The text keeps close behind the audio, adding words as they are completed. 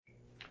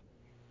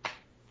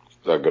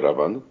Tá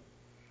gravando?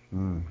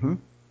 Uhum.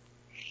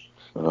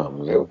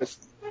 Vamos.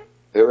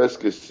 Eu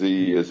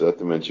esqueci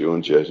exatamente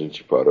onde a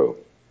gente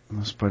parou.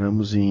 Nós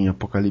paramos em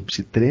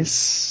Apocalipse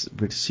 3,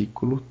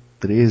 versículo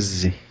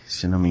 13,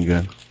 se não me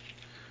engano.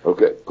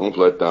 Ok,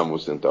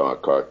 completamos então a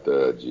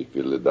carta de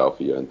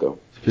Filadélfia, então.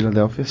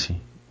 Filadélfia,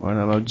 sim.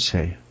 Ora,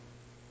 Laodiceia.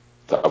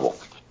 Tá bom.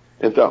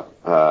 Então,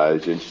 a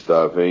gente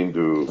está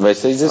vendo... Mas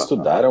vocês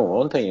estudaram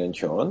ontem,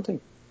 anteontem?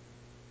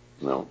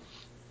 Não.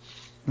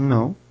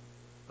 Não,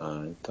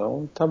 Ah,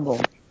 então tá bom.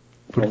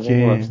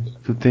 porque Vamos lá.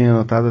 tu tem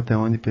anotado até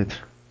onde, Pedro?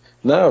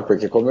 Não,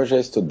 porque como eu já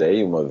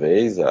estudei uma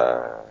vez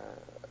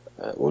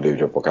o livro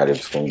de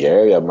Apocalipse com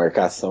Gary, a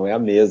marcação é a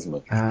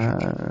mesma.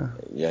 Ah,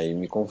 E aí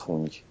me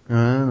confunde.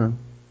 não.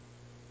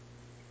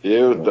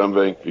 Eu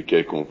também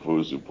fiquei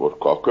confuso por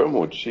qualquer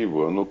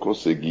motivo. Eu não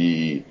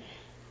consegui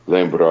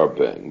lembrar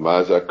bem.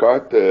 Mas a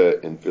carta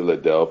em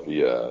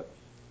Filadélfia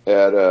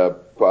era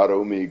para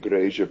uma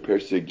igreja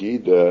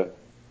perseguida,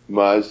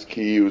 mas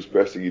que os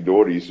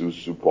perseguidores,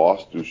 os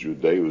supostos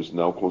judeus,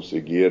 não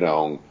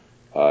conseguiram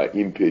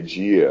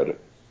impedir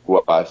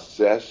o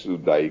acesso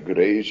da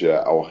igreja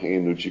ao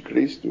reino de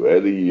Cristo.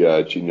 Ele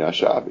tinha a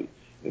chave.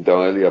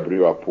 Então ele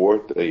abriu a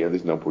porta e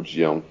eles não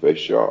podiam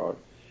fechar.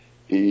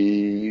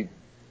 E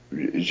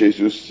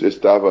Jesus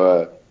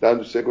estava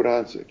dando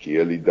segurança, que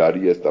ele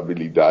daria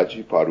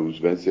estabilidade para os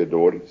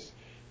vencedores.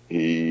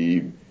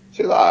 E,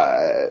 sei lá,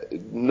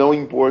 não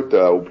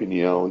importa a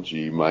opinião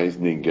de mais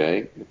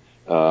ninguém,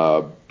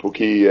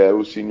 porque é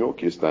o Senhor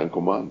que está em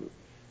comando.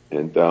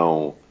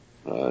 Então,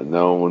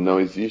 não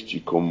existe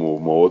como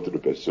uma outra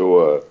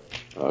pessoa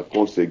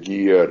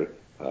conseguir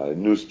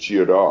nos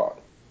tirar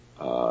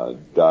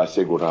da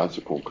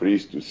segurança com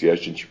Cristo se a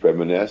gente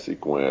permanece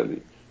com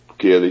Ele,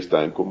 porque Ele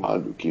está em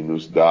comando, que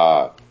nos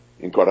dá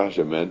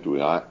encorajamento e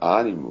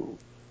ânimo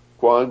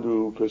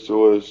quando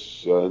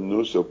pessoas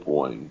nos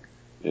opõem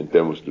em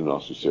termos do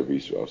nosso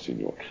serviço ao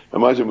Senhor. É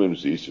mais ou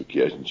menos isso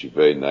que a gente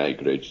vê na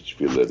igreja de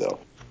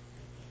Filadélfia.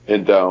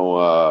 Então,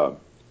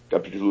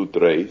 capítulo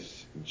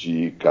 3,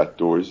 de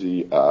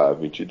 14 a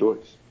 22.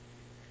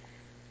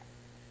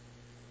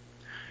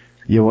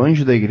 E o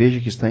anjo da igreja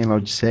que está em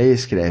Laodiceia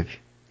escreve: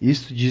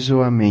 Isto diz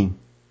o Amém,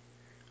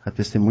 a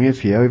testemunha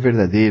fiel e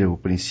verdadeira, o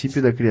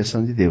princípio da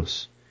criação de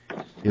Deus.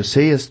 Eu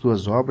sei as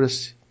tuas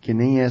obras, que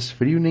nem és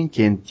frio nem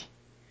quente.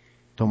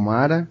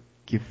 Tomara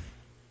que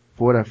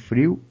fora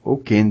frio ou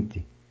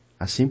quente.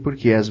 Assim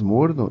porque és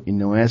morno e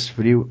não és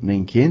frio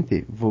nem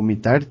quente,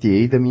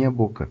 vomitar-te-ei da minha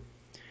boca.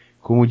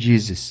 Como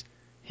dizes,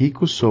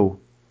 rico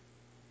sou,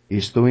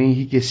 estou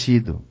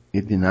enriquecido,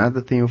 e de nada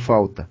tenho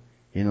falta,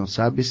 e não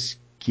sabes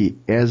que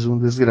és um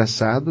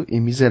desgraçado e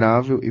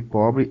miserável e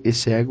pobre e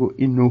cego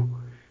e nu.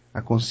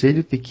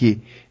 Aconselho-te que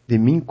de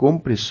mim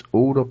compres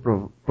ouro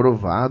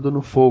provado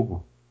no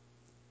fogo,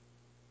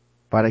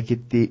 para que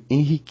te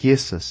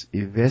enriqueças,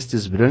 e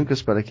vestes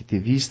brancas para que te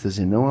vistas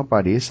e não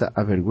apareça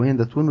a vergonha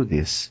da tua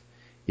nudez,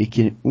 e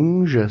que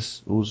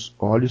unjas os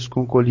olhos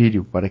com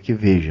colírio, para que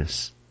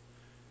vejas.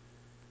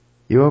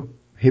 Eu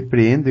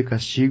repreendo e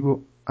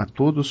castigo a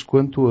todos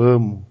quanto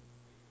amo.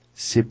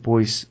 Se,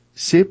 pois,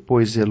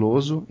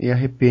 zeloso e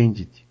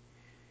arrepende-te.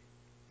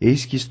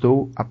 Eis que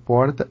estou à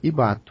porta e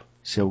bato.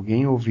 Se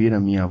alguém ouvir a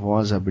minha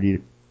voz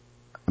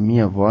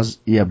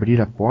e abrir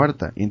a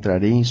porta,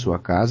 entrarei em sua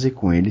casa e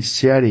com ele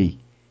cearei,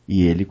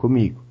 e ele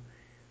comigo.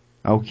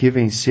 Ao que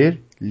vencer,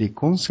 lhe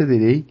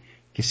concederei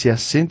que se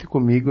assente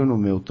comigo no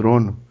meu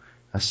trono,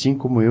 assim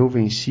como eu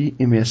venci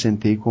e me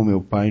assentei com meu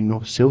Pai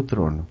no seu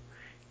trono.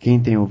 Quem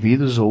tem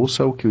ouvidos,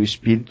 ouça o que o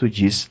Espírito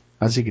diz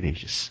às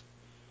igrejas.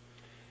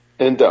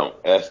 Então,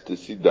 esta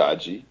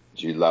cidade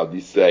de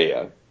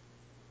Laodiceia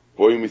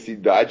foi uma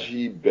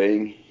cidade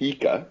bem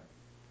rica.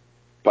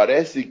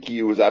 Parece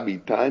que os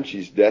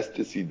habitantes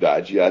desta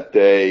cidade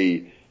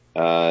até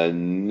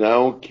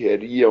não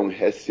queriam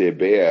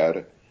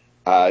receber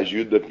a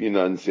ajuda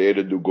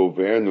financeira do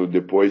governo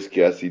depois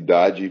que a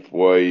cidade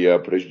foi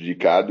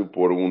prejudicada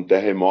por um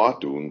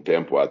terremoto um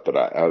tempo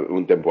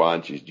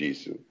antes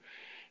disso.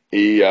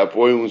 E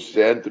foi um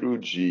centro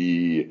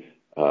de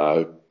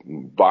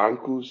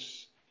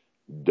bancos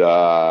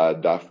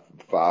da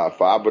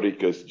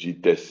fábricas de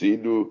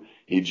tecido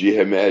e de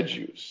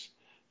remédios.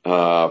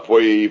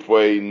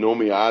 Foi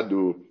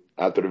nomeado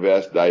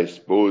através da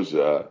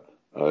esposa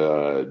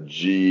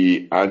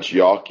de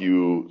Antíoco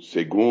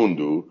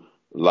II,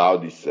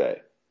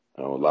 Laodiceia,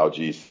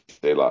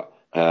 sei lá.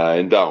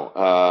 Então,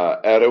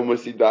 era uma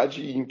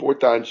cidade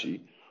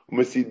importante,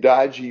 uma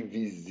cidade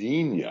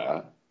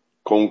vizinha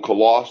com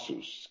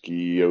Colossos,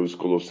 que os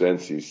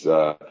colossenses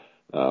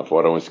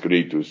foram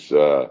escritos,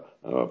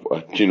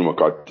 tinha uma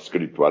carta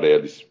escrita para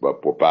eles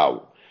por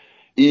Paulo.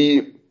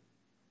 E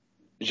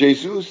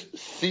Jesus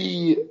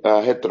se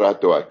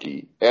retratou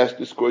aqui.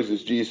 Estas coisas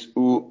diz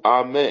o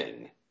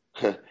Amém.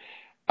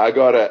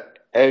 Agora,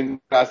 é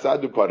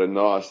engraçado para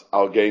nós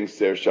alguém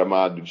ser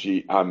chamado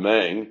de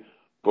Amém,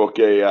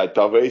 porque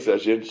talvez a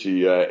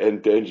gente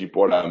entende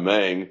por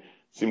Amém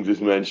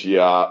simplesmente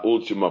a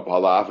última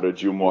palavra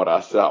de uma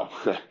oração.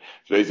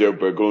 Às vezes eu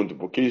pergunto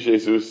por que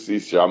Jesus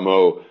se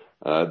chamou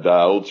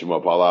da última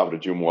palavra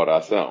de uma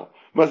oração.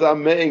 Mas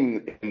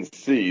amém em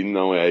si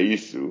não é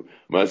isso,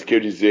 mas quer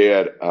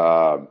dizer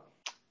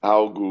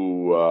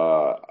algo,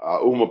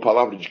 uma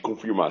palavra de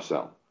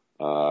confirmação.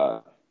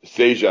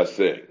 Seja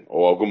assim,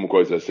 ou alguma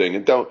coisa assim.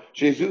 Então,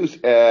 Jesus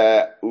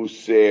é o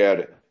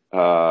ser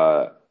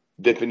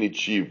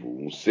definitivo,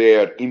 um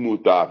ser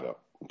imutável.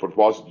 O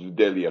propósito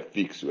dele é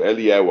fixo.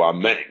 Ele é o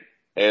amém.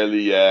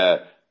 Ele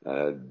é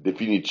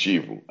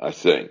definitivo,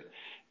 assim.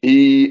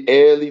 E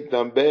ele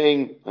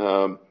também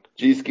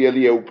diz que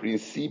ele é o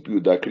princípio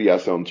da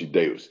criação de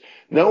Deus.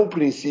 Não o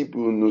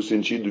princípio no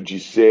sentido de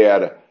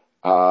ser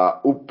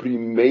o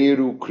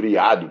primeiro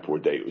criado por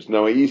Deus.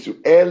 Não é isso.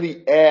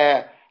 Ele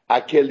é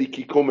aquele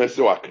que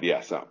começou a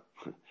criação.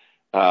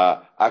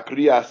 A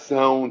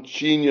criação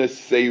tinha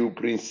seu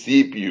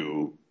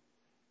princípio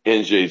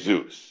em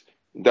Jesus.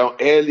 Então,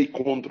 ele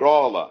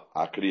controla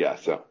a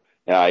criação.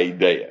 É a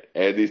ideia.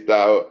 Ele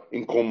está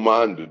em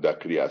comando da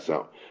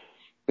criação.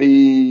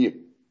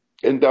 E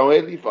então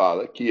ele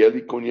fala que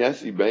ele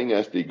conhece bem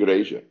esta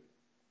igreja.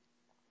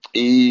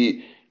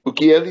 E o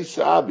que ele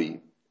sabe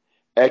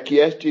é que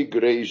esta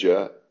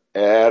igreja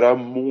era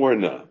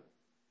morna,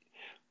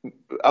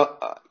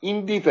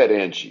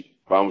 indiferente,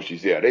 vamos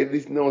dizer.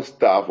 Eles não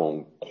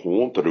estavam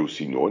contra o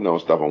Senhor, não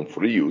estavam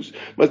frios,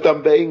 mas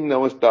também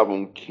não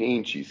estavam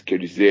quentes, quer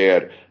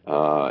dizer,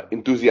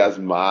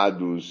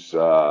 entusiasmados.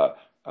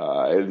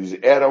 Eles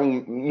eram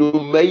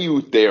no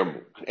meio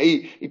termo.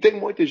 E tem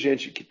muita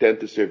gente que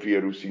tenta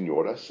servir o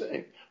Senhor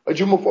assim,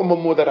 de uma forma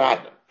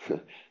moderada.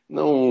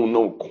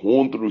 Não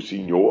contra o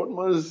Senhor,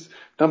 mas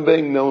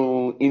também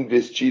não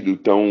investido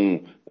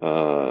tão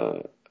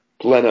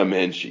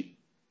plenamente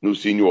no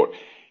Senhor.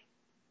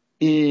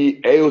 E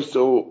eu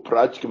sou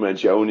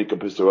praticamente a única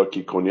pessoa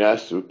que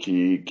conheço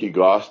que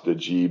gosta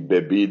de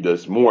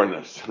bebidas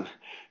mornas.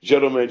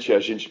 Geralmente a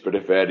gente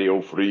prefere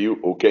o frio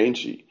ou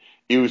quente.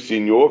 E o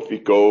Senhor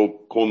ficou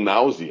com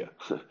náusea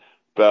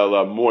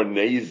pela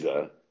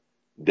morneza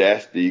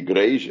desta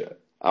igreja,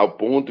 ao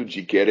ponto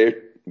de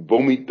querer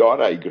vomitar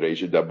a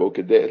igreja da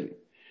boca dele.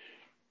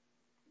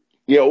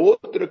 E a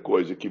outra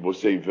coisa que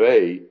você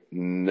vê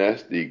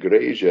nesta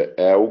igreja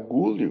é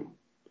orgulho.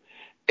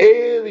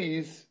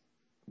 Eles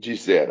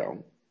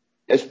disseram: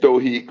 estou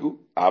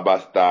rico,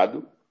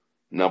 abastado,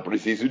 não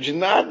preciso de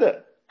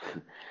nada.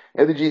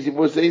 Ele disse: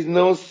 vocês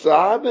não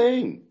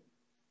sabem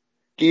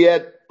que é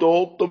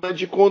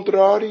totalmente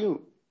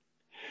contrário.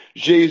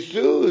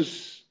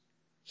 Jesus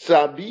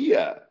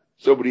sabia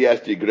sobre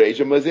esta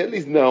igreja, mas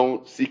eles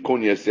não se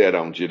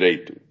conheceram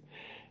direito.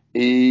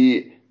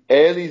 E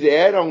eles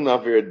eram, na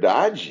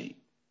verdade,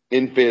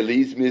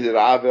 infeliz,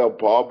 miserável,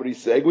 pobre,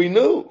 cego e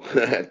nu.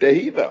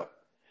 Terrível.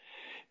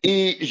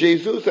 E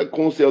Jesus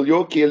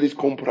aconselhou que eles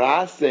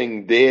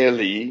comprassem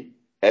dele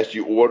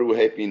este ouro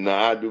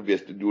refinado,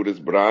 vestiduras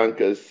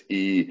brancas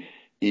e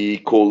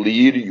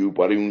colírio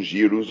para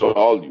ungir os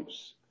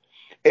olhos.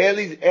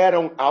 Eles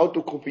eram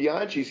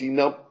autoconfiantes e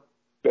não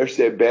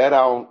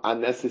perceberam a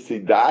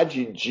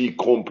necessidade de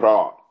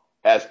comprar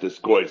estas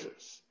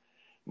coisas.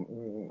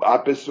 A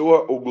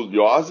pessoa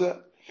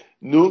orgulhosa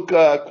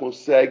nunca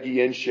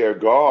consegue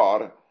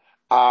enxergar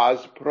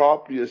as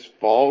próprias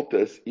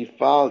faltas e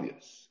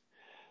falhas.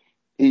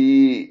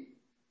 E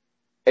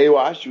eu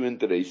acho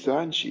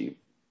interessante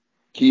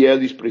que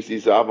eles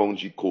precisavam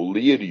de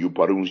colírio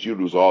para ungir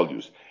os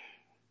olhos.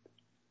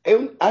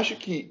 Eu acho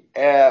que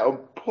é um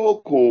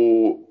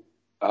pouco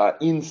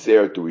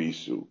incerto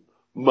isso,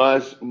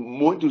 mas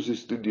muitos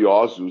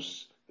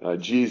estudiosos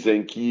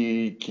dizem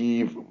que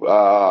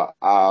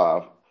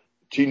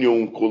tinha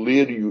um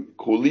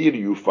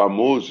colírio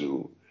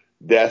famoso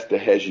desta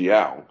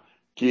região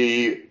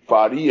que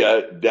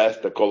faria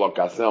desta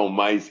colocação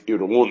mais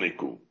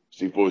irônico,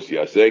 se fosse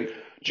assim.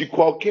 De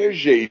qualquer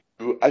jeito,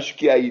 acho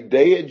que a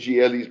ideia de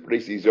eles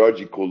precisar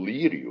de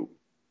colírio,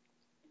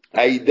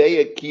 a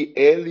ideia é que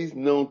eles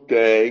não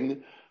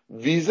têm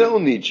visão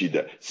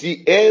nítida.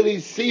 Se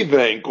eles se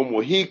veem como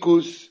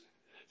ricos,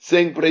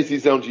 sem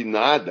precisão de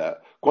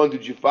nada, quando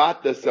de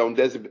fato são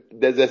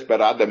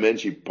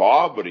desesperadamente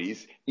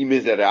pobres e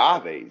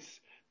miseráveis,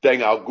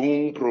 têm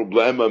algum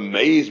problema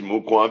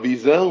mesmo com a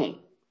visão.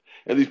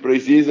 Eles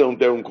precisam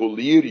ter um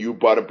colírio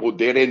para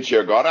poder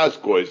enxergar as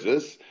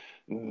coisas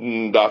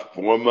da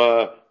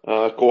forma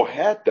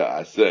correta,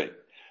 assim.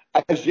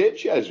 A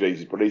gente, às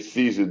vezes,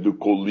 precisa do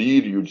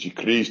colírio de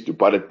Cristo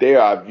para ter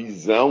a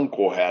visão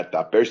correta,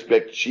 a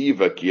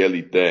perspectiva que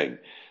ele tem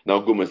em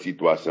alguma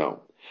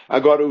situação.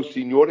 Agora, o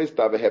Senhor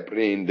estava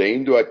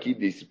repreendendo aqui,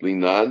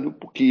 disciplinando,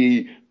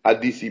 porque a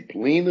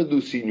disciplina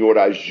do Senhor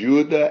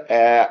ajuda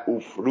é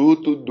o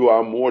fruto do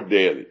amor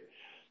dele.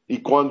 E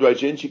quando a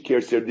gente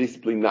quer ser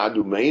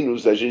disciplinado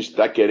menos, a gente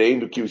está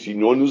querendo que o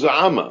Senhor nos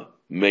ama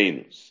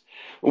menos.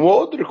 Uma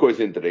outra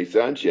coisa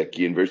interessante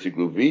aqui em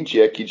versículo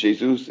 20 é que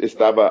Jesus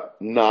estava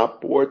na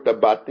porta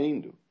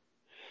batendo.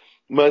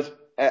 Mas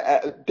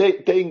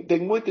tem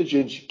muita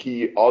gente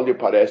que olha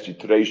para este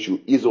trecho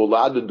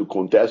isolado do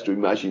contexto,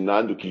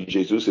 imaginando que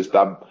Jesus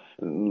está,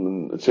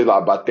 sei lá,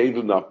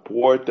 batendo na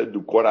porta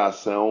do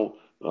coração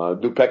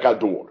do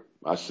pecador.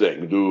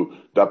 assim,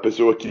 da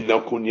pessoa que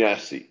não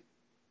conhece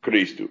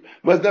Cristo.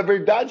 Mas, na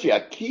verdade,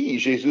 aqui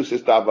Jesus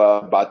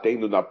estava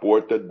batendo na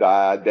porta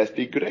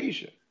desta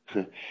igreja.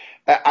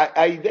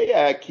 A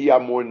ideia é que a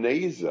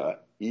morneza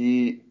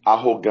e a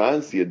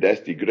arrogância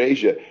desta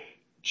igreja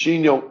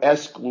tinham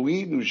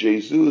excluído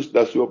Jesus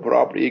da sua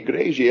própria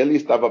igreja. Ele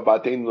estava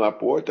batendo na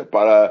porta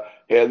para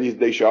eles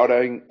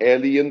deixarem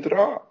ele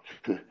entrar.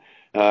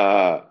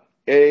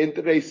 É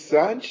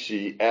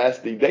interessante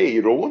esta ideia,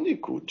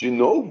 irônico, de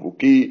novo,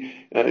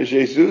 que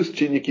Jesus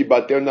tinha que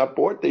bater na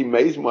porta e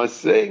mesmo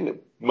assim,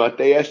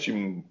 até este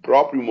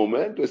próprio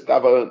momento,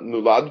 estava no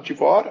lado de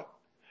fora.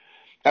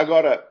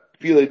 Agora,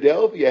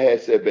 Filadélfia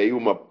recebeu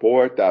uma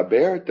porta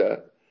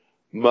aberta,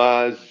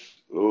 mas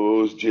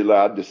os de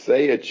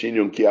Laodiceia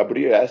tinham que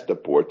abrir esta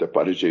porta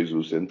para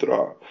Jesus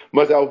entrar.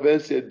 Mas ao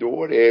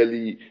vencedor,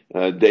 ele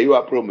deu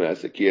a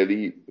promessa que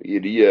ele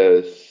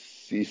iria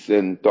se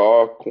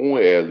sentar com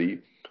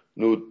ele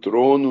no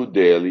trono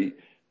dele,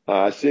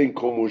 assim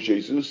como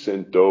Jesus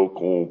sentou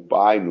com o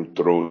Pai no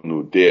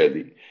trono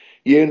dele.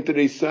 E é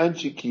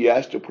interessante que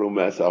esta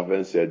promessa ao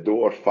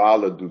vencedor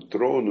fala do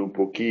trono,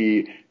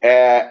 porque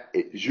é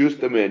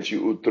justamente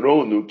o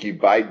trono que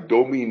vai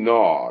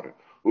dominar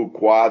o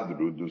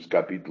quadro dos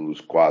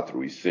capítulos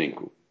 4 e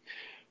 5.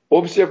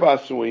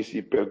 Observações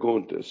e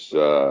perguntas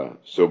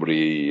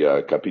sobre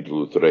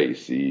capítulo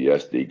 3 e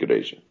esta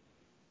igreja.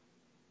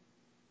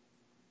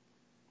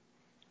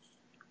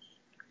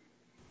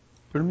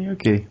 Por mim,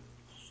 ok.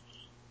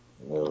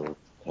 Eu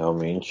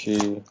realmente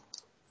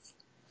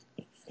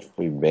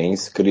foi bem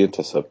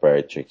escrito essa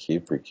parte aqui,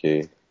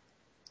 porque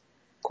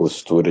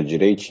costura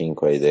direitinho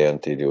com a ideia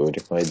anterior e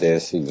com a ideia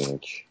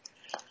seguinte.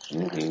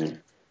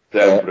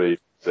 Sempre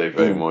você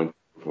vê muita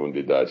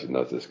profundidade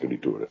nas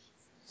escrituras.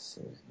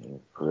 Sim,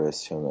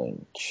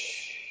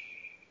 impressionante.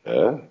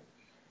 É?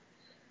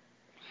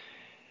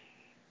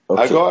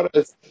 Okay. Agora,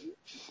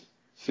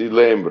 se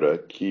lembra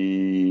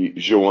que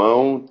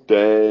João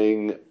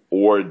tem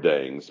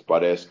ordens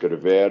para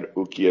escrever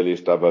o que ele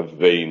estava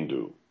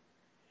vendo.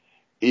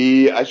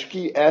 E acho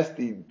que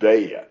esta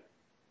ideia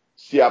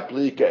se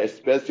aplica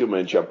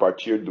especialmente a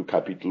partir do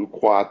capítulo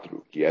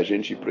 4, que a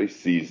gente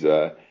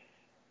precisa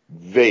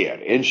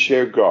ver,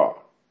 enxergar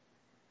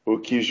o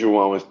que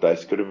João está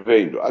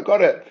escrevendo.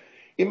 Agora,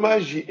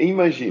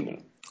 imagina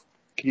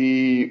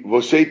que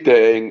você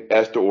tem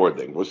esta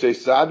ordem. Você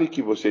sabe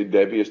que você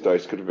deve estar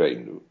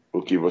escrevendo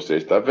o que você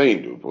está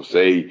vendo.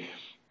 Você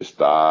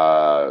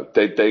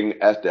tem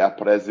esta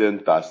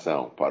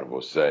apresentação para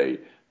você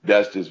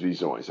destas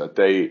visões.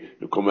 Até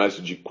no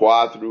começo de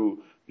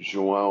 4,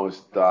 João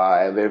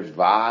está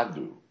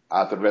elevado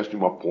através de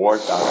uma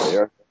porta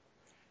aberta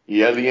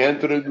e ele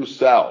entra do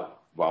céu,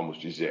 vamos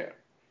dizer.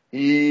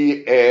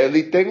 E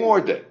ele tem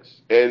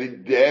ordens. Ele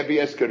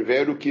deve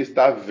escrever o que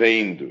está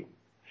vendo.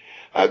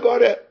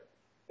 Agora,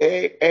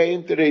 é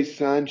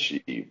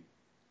interessante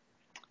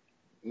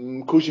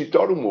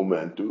cogitar um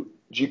momento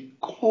de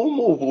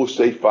como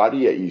você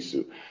faria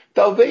isso.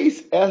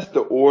 Talvez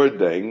esta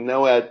ordem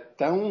não é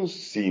tão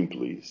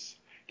simples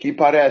que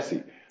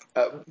parece.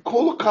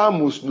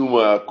 Colocamos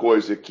numa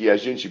coisa que a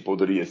gente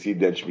poderia se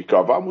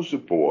identificar. Vamos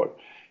supor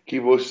que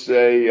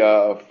você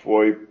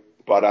foi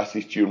para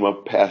assistir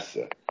uma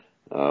peça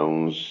há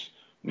uns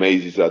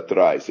meses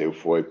atrás. Eu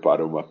fui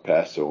para uma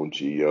peça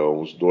onde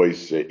uns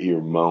dois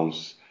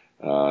irmãos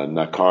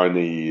na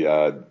carne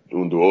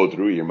um do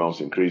outro, irmãos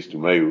em Cristo,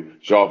 meio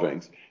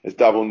jovens,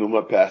 estavam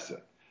numa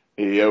peça.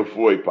 E eu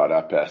fui para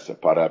a peça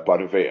para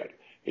ver.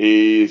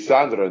 E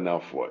Sandra não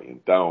foi.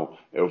 Então,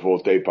 eu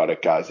voltei para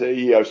casa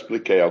e eu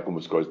expliquei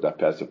algumas coisas da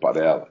peça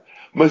para ela.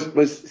 Mas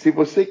se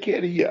você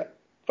queria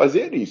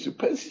fazer isso,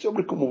 pense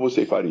sobre como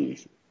você faria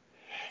isso.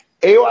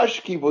 Eu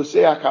acho que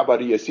você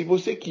acabaria, se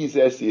você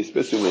quisesse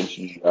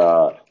especialmente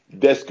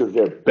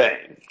descrever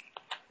bem,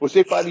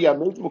 você faria a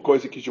mesma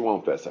coisa que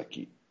João fez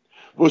aqui.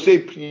 Você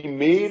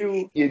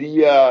primeiro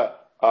iria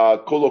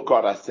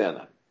colocar a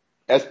cena,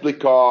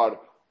 explicar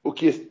o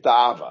que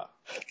estava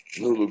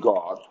no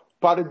lugar,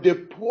 para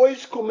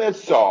depois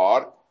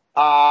começar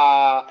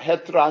a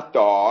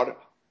retratar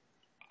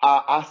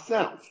a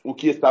ação, o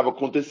que estava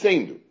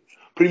acontecendo.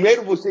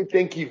 Primeiro você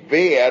tem que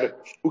ver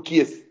o que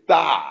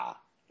está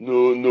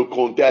no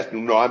contexto,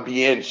 no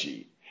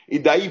ambiente. E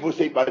daí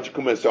você pode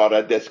começar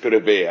a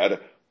descrever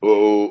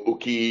o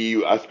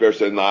que as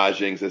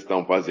personagens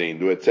estão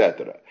fazendo,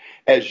 etc.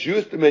 É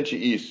justamente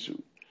isso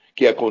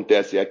que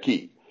acontece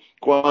aqui.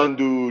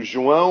 Quando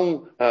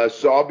João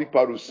sobe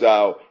para o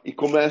céu e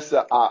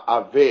começa a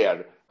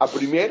ver, a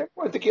primeira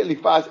coisa que ele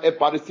faz é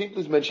para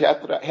simplesmente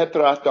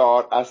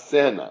retratar a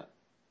cena.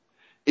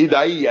 E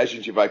daí a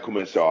gente vai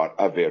começar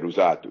a ver os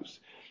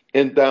atos.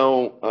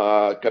 Então,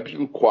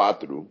 capítulo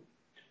 4,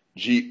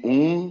 de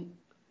 1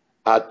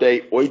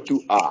 até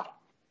 8a.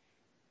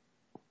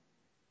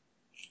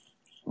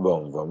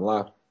 Bom, vamos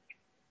lá.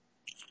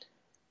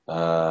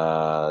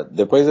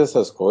 Depois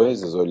dessas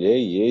coisas, olhei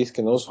e eis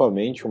que não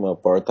somente uma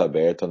porta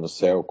aberta no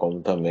céu,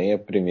 como também a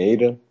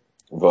primeira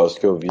voz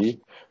que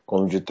ouvi,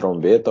 como de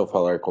trombeta ao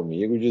falar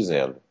comigo,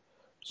 dizendo: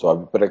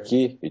 Sobe para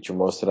aqui e te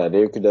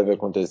mostrarei o que deve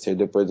acontecer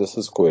depois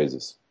dessas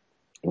coisas.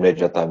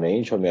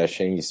 Imediatamente eu me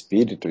achei em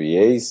espírito e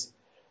eis,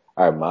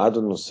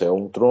 armado no céu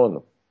um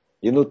trono,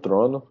 e no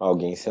trono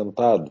alguém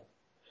sentado.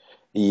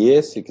 E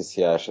esse que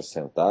se acha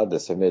sentado é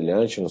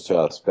semelhante no seu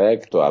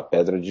aspecto à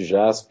pedra de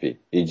jaspe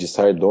e de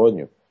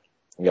sardônio,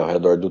 e ao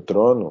redor do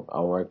trono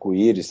há um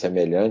arco-íris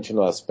semelhante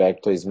no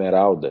aspecto à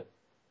esmeralda.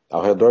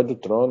 Ao redor do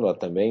trono há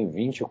também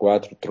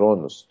 24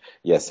 tronos,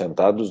 e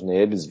assentados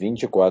neles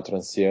 24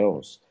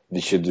 anciãos,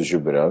 vestidos de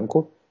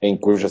branco, em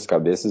cujas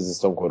cabeças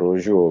estão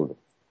coroas de ouro.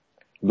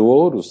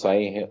 Do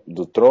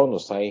trono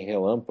saem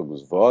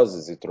relâmpagos,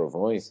 vozes e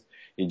trovões,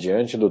 e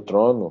diante do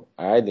trono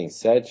ardem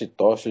 7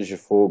 tochas de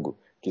fogo,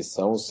 que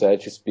são os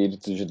 7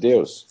 Espíritos de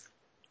Deus.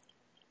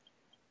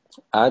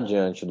 Há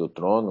diante do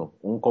trono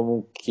um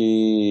como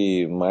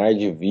que mar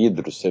de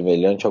vidro,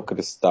 semelhante ao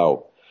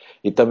cristal,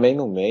 e também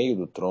no meio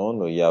do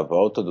trono e à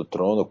volta do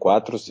trono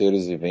 4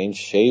 seres viventes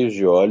cheios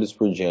de olhos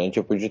por diante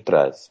e por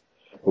detrás.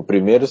 O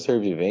primeiro ser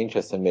vivente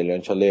é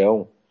semelhante a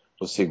leão,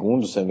 o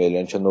segundo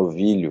semelhante a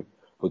novilho,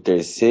 o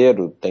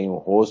terceiro tem um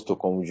rosto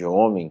como de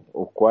homem,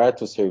 o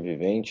quarto ser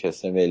vivente é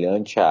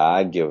semelhante à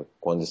águia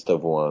quando está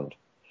voando.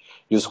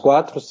 E os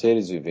 4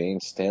 seres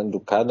viventes, tendo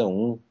cada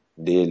um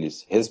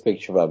deles,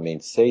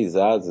 respectivamente, 6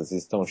 asas,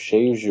 estão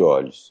cheios de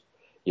olhos,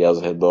 e ao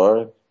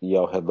redor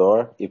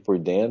e por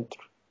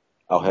dentro,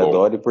 ao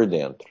redor Bom, e por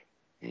dentro.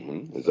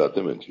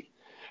 exatamente.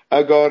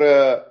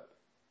 Agora,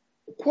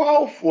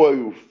 qual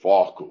foi o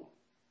foco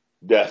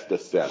desta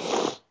cena?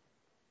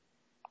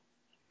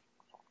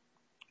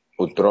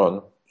 O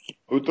trono,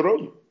 O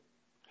trono.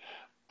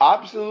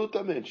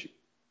 Absolutamente.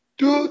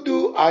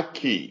 Tudo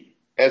aqui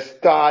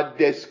está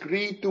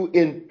descrito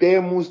em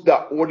termos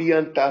da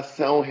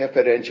orientação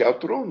referente ao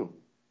trono.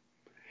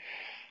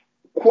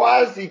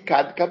 Quase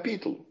cada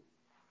capítulo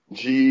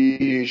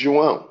de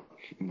João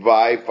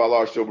vai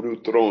falar sobre o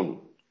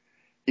trono.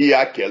 E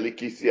aquele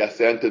que se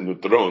assenta no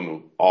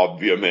trono,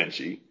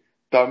 obviamente,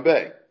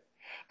 também.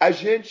 A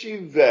gente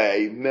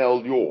vê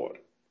melhor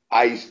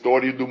a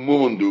história do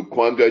mundo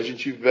quando a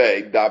gente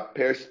vê da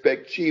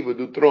perspectiva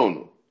do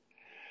trono.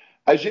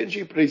 A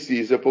gente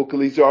precisa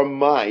focalizar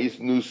mais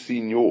no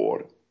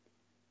Senhor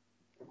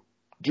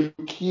do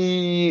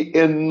que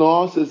em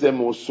nossas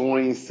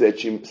emoções,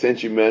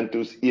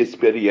 sentimentos e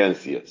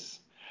experiências.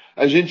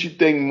 A gente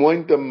tem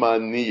muita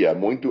mania,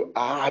 muito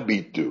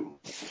hábito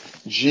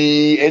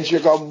de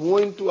enxergar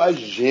muito a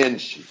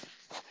gente.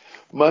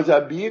 Mas a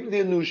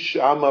Bíblia nos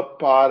chama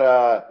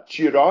para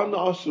tirar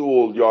nosso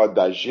olhar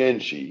da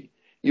gente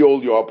e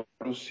olhar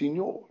para o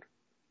Senhor.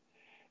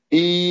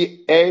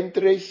 E é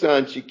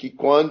interessante que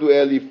quando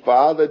ele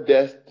fala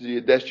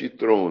deste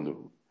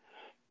trono,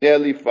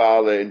 ele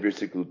fala em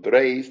versículo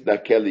 3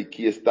 daquele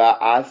que está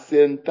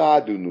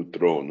assentado no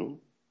trono,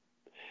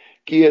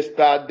 que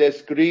está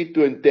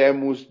descrito em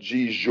termos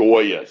de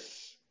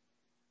joias.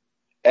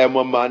 É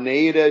uma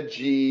maneira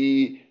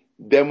de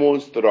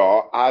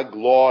demonstrar a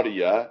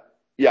glória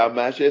e a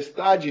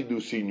majestade do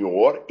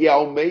Senhor e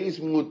ao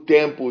mesmo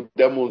tempo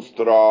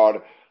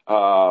demonstrar,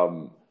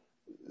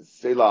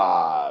 sei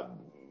lá,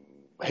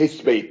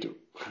 respeito.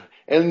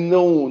 Ele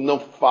não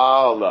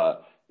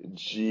fala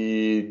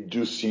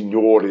do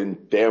Senhor em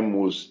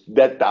termos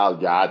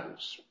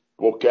detalhados,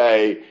 porque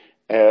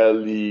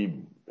ele,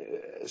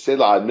 sei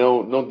lá,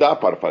 não dá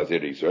para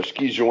fazer isso. Acho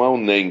que João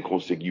nem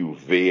conseguiu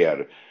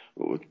ver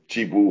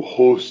o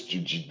rosto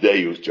de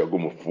Deus de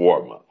alguma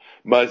forma.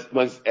 Mas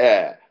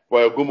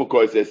foi alguma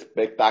coisa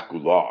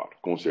espetacular,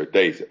 com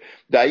certeza.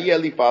 Daí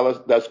ele fala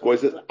das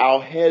coisas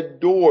ao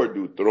redor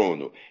do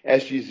trono.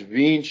 Estes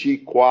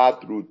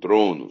 24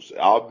 tronos,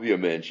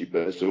 obviamente,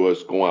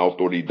 pessoas com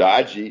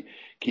autoridade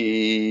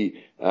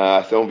que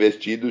são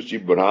vestidos de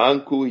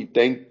branco e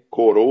têm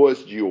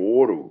coroas de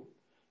ouro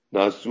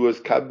nas suas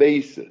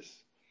cabeças.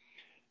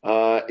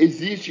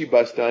 Existe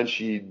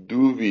bastante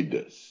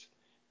dúvidas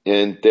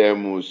em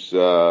termos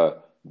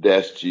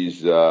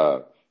destes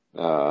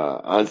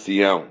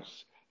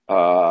anciãos.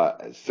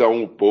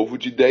 São o povo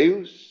de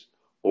Deus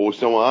ou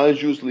são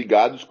anjos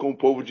ligados com o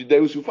povo de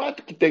Deus? O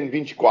fato que tem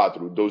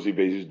 24, 12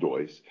 vezes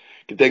 2,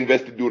 que tem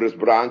vestiduras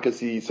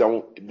brancas e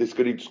são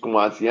descritos como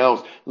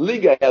anciãos,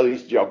 liga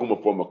eles de alguma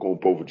forma com o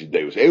povo de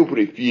Deus. Eu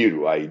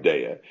prefiro a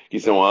ideia que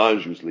são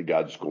anjos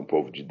ligados com o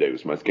povo de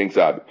Deus, mas quem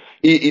sabe?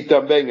 E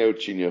também eu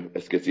tinha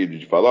esquecido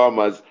de falar,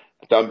 mas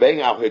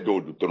também ao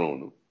redor do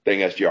trono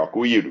tem este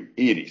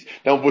arco-íris.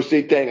 Então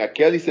você tem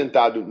aquele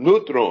sentado no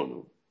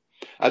trono,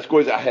 as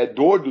coisas ao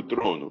redor do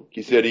trono,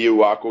 que seria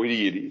o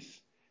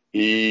arco-íris,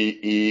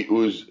 e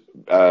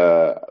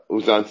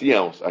os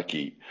anciãos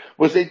aqui.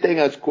 Você tem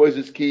as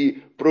coisas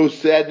que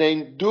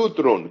procedem do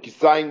trono, que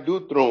saem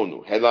do trono,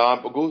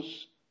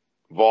 relâmpagos,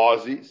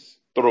 vozes,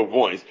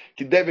 trovões,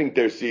 que devem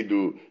ter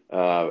sido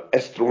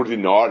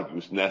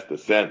extraordinários nesta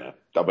cena.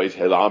 Talvez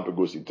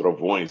relâmpagos e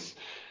trovões,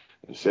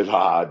 sei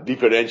lá,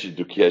 diferentes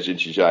do que a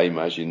gente já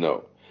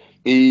imaginou.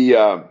 E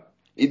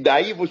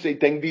daí você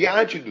tem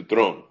diante do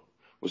trono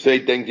Você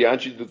tem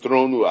diante do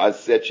trono as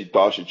 7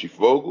 tochas de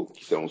fogo,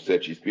 que são os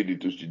 7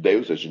 Espíritos de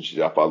Deus, a gente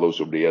já falou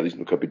sobre eles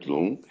no capítulo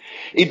 1,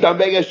 e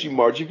também as de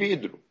mar de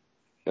vidro,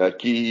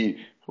 que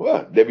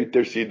deve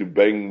ter sido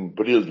bem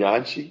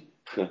brilhante,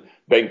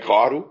 bem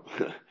caro,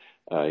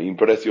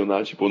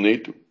 impressionante,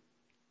 bonito.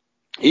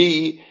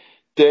 E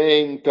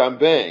tem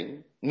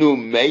também, no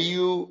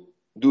meio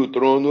do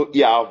trono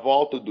e à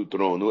volta do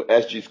trono,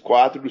 estes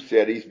 4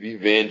 seres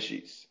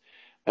viventes.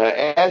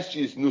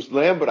 Estes nos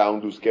lembram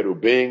dos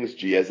querubins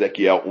de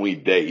Ezequiel 1 e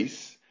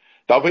 10,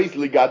 talvez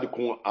ligado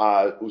com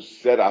os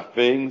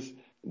serafins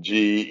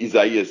de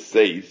Isaías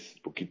 6,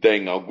 porque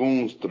tem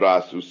alguns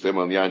traços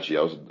semelhantes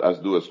às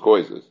duas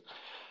coisas.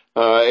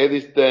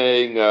 Eles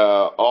têm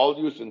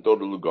olhos em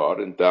todo lugar,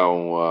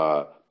 então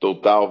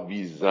total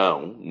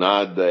visão,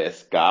 nada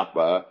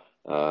escapa,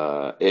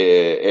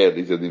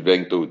 eles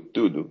veem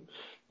tudo.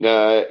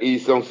 E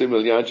são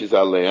semelhantes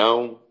a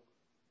leão,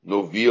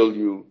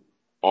 novilho,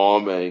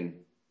 homem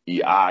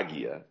e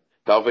águia.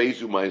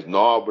 Talvez o mais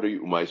nobre,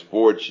 o mais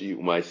forte,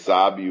 o mais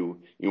sábio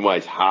e o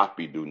mais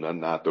rápido na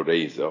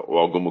natureza, ou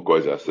alguma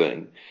coisa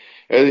assim.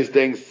 Eles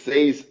têm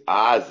 6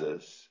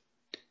 asas.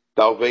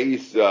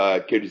 Talvez,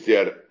 quer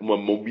dizer, uma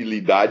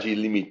mobilidade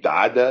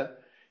ilimitada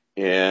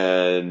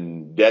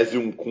em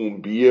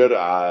desincumbir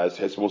as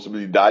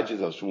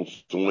responsabilidades, as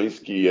funções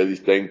que eles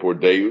têm por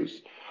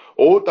Deus.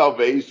 Ou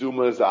talvez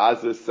umas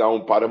asas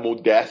são para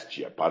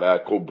modéstia, para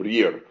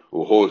cobrir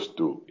o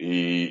rosto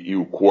e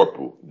o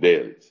corpo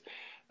deles.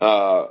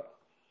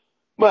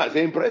 Mas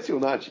é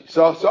impressionante.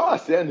 Só a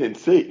cena em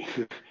si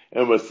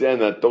é uma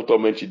cena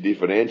totalmente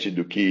diferente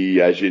do que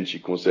a gente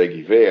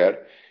consegue ver.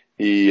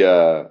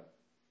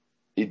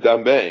 E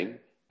também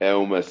é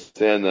uma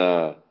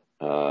cena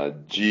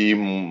de,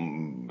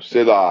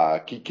 sei lá,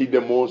 que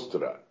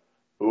demonstra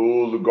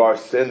o lugar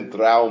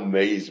central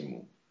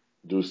mesmo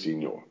do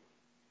Senhor.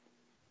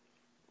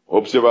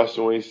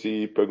 Observações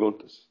e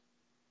perguntas?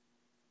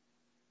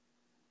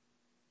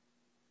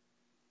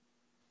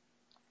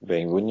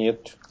 Bem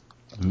bonito.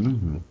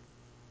 Uhum.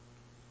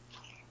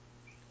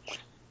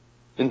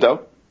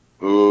 Então,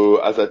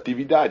 as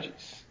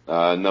atividades,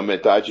 na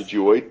metade de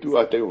 8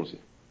 até 11.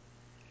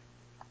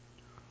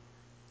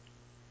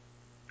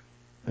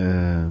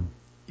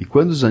 E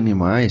quando os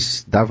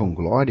animais davam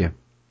glória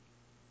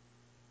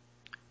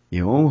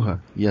e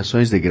honra e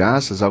ações de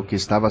graças ao que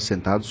estava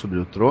assentado sobre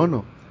o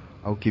trono,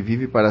 ao que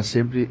vive para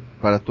sempre,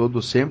 para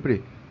todo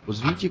sempre, os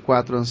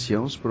 24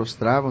 anciãos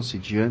prostravam-se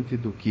diante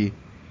do que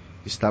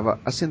estava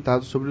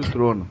assentado sobre o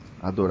trono,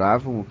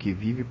 adoravam o que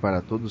vive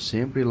para todo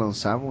sempre e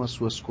lançavam as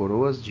suas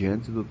coroas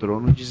diante do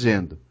trono,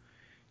 dizendo: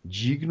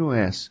 Digno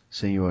és,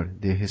 Senhor,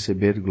 de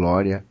receber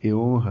glória e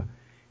honra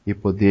e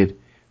poder,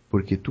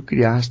 porque tu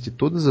criaste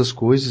todas as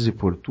coisas e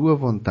por tua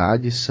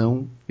vontade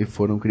são e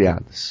foram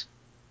criadas.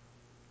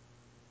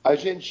 A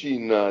gente,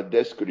 na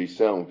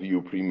descrição,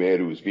 viu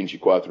primeiro os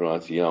 24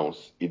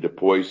 anciãos e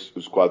depois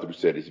os 4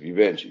 seres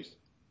viventes.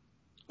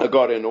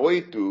 Agora, em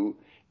 8,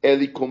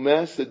 ele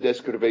começa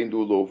descrevendo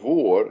o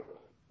louvor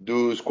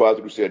dos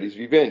 4 seres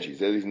viventes.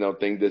 Eles não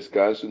têm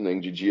descanso nem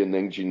de dia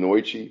nem de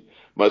noite,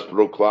 mas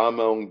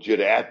proclamam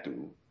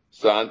direto: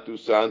 Santo,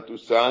 Santo,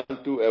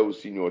 Santo é o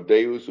Senhor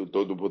Deus, o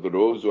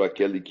Todo-Poderoso,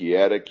 aquele que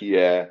era, que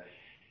é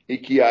e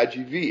que há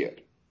de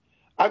vir.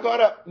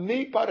 Agora,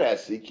 me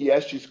parece que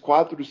estes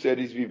 4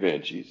 seres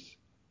viventes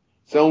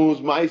são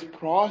os mais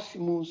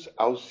próximos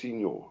ao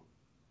Senhor.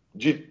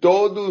 De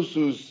todos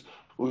os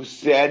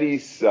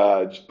seres,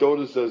 de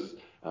todas as,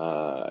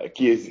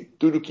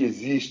 tudo que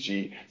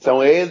existe,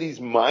 são eles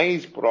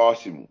mais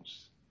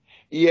próximos.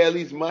 E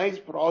eles mais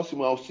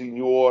próximos ao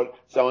Senhor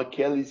são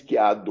aqueles que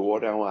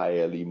adoram a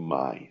Ele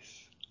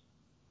mais.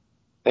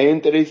 É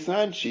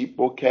interessante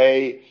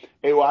porque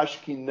eu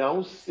acho que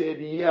não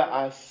seria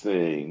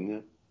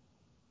assim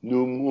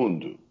no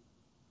mundo.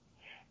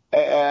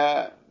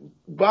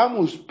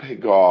 Vamos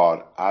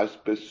pegar as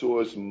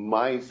pessoas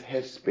mais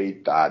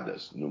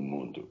respeitadas no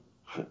mundo.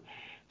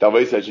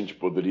 Talvez a gente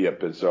poderia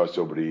pensar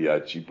sobre,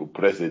 tipo,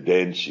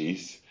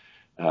 presidentes,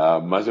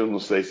 mas eu não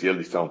sei se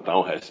eles são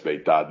tão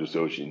respeitados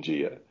hoje em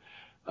dia.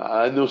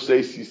 Não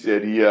sei se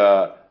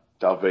seria,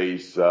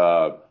 talvez,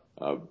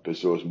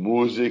 pessoas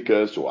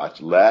músicas ou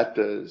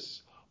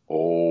atletas,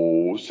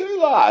 ou, sei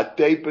lá,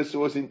 até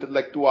pessoas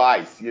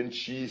intelectuais,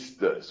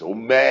 cientistas ou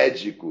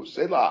médicos,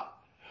 sei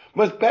lá.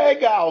 Mas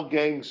pega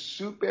alguém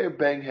super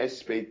bem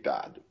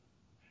respeitado,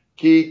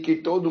 que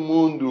todo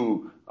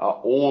mundo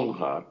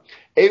honra.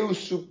 Eu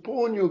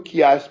suponho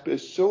que as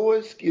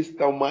pessoas que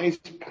estão mais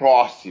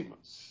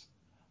próximas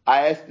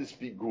a estas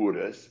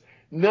figuras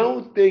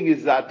não têm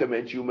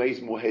exatamente o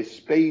mesmo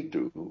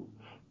respeito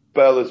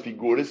pelas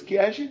figuras que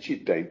a gente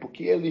tem,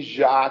 porque eles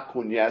já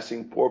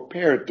conhecem por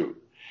perto.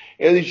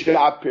 Eles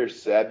já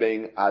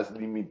percebem as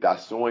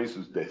limitações,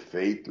 os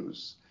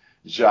defeitos,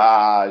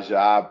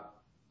 já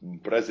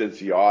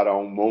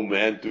presenciaram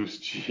momentos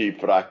de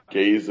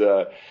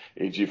fraqueza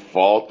e de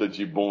falta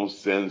de bom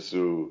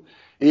senso.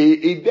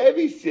 E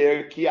deve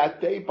ser que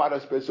até para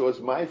as pessoas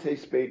mais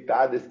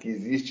respeitadas que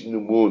existem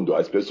no mundo,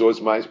 as pessoas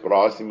mais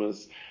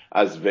próximas,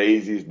 às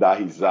vezes dá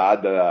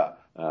risada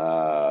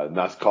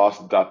nas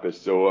costas da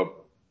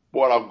pessoa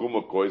por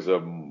alguma coisa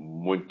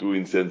muito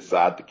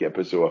insensata que a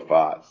pessoa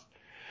faz.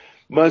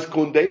 Mas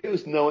com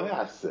Deus não é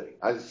assim.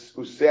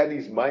 Os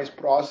seres mais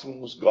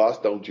próximos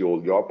gostam de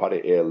olhar para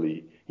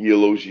Ele e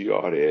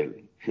elogiar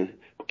Ele.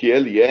 Porque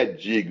Ele é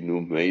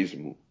digno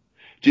mesmo.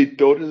 De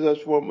todas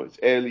as formas.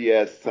 Ele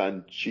é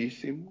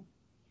santíssimo.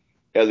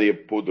 Ele é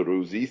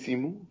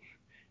poderosíssimo.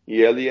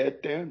 E Ele é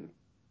eterno.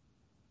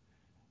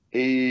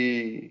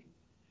 E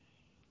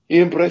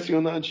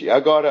impressionante.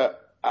 Agora,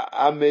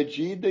 à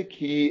medida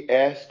que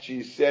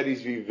estes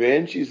seres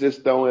viventes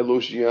estão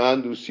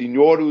elogiando o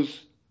Senhor,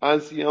 os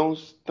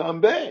anciãos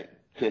também.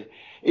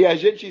 E a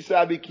gente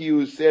sabe que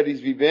os seres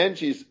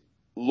viventes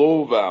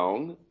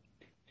louvam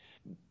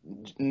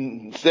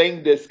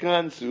sem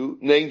descanso,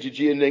 nem de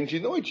dia nem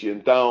de noite.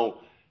 Então,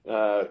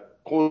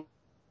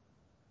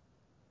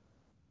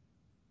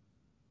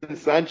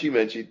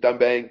 constantemente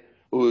também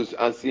os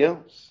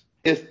anciãos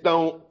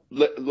estão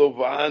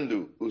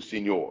louvando o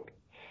Senhor.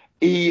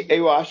 E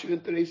eu acho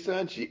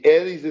interessante,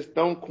 eles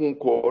estão com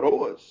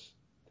coroas,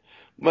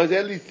 mas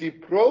eles se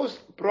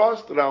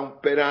prostram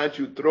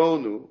perante o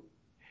trono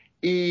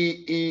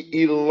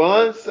e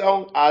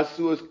lançam as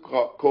suas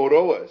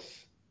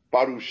coroas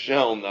para o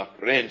chão na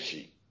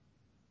frente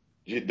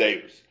de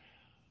Deus,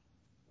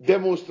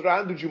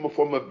 demonstrando de uma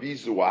forma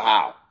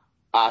visual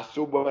a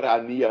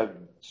soberania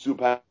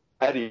superior.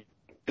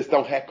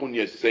 Estão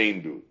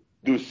reconhecendo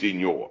do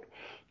Senhor.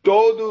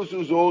 Todos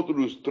os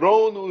outros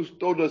tronos,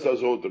 todas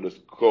as outras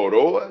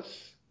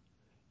coroas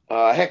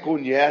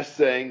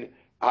reconhecem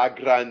a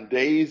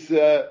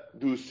grandeza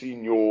do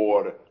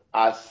Senhor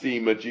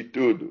acima de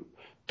tudo.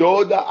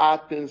 Toda a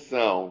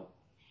atenção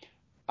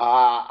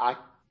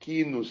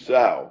aqui no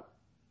céu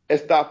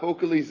está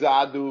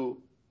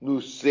focalizado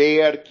no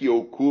ser que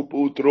ocupa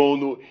o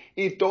trono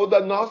e toda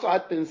a nossa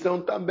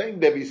atenção também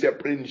deve ser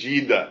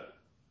prendida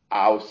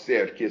ao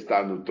ser que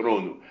está no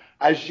trono.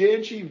 A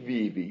gente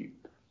vive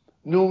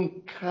num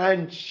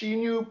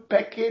cantinho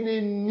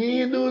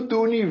pequenino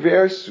do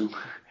universo.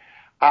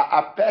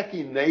 A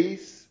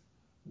pequenez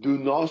do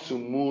nosso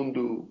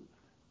mundo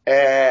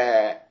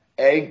é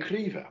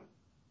incrível.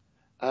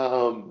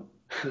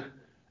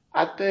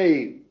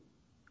 Até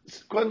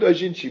quando a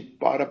gente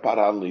para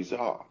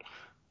analisar,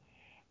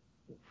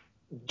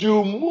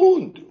 do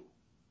mundo,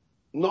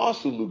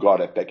 nosso lugar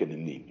é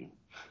pequenininho.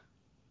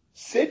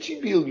 7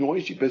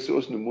 bilhões de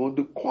pessoas no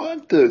mundo,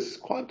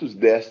 quantos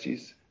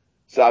destes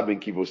sabem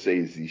que você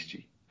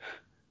existe?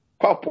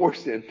 Qual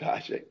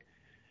porcentagem?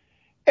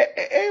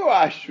 Eu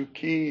acho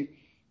que,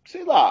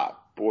 sei lá,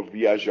 por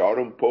viajar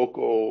um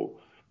pouco,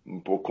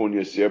 por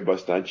conhecer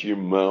bastante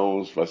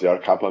irmãos, fazer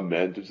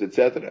acampamentos,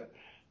 etc.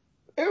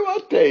 Eu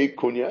até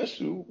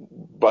conheço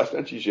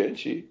bastante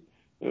gente.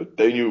 Eu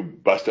tenho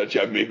bastante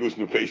amigos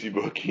no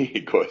Facebook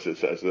e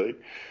coisas assim.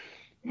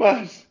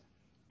 Mas,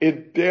 em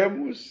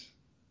termos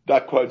da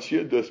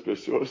quantia das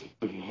pessoas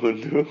do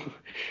mundo,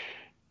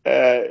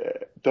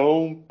 é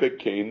tão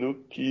pequeno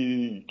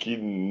que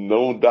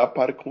não dá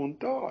para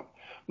contar.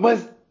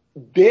 Mas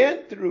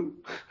dentro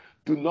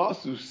do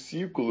nosso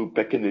círculo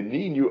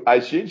pequenininho, a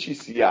gente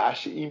se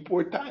acha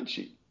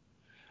importante.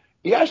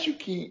 E acho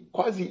que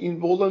quase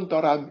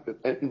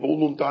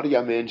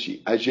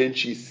involuntariamente a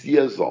gente se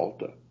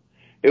exalta.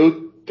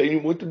 Eu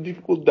tenho muita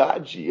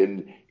dificuldade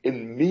em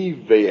me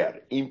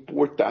ver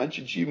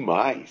importante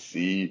demais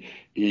e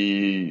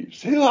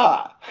sei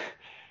lá.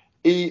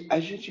 E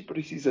a gente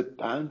precisa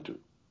tanto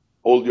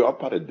olhar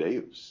para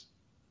Deus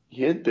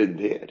e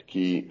entender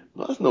que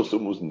nós não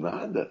somos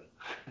nada.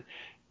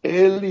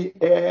 Ele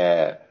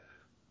é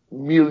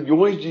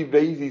milhões de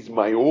vezes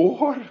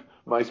maior,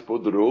 mais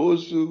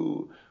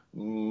poderoso,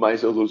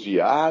 mais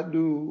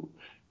elogiado,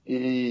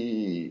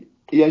 e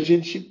a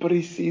gente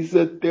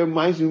precisa ter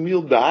mais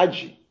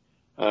humildade,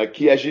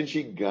 que a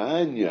gente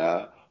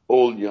ganha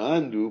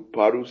olhando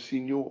para o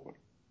Senhor.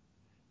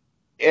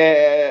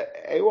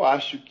 Eu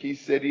acho que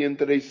seria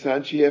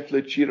interessante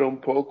refletir um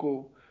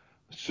pouco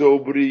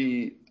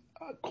sobre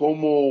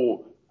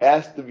como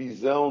esta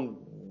visão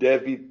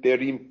deve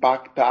ter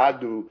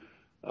impactado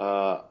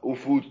o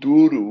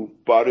futuro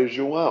para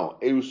João.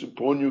 Eu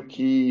suponho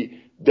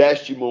que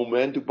deste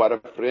momento para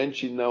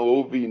frente não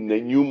houve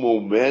nenhum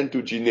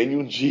momento de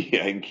nenhum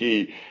dia em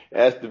que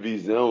esta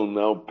visão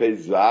não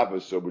pesava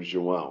sobre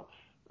João.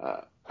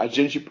 A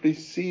gente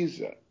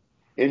precisa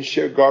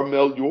enxergar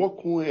melhor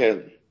com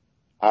ele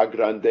a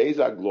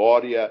grandeza, a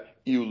glória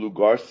e o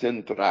lugar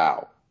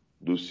central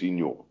do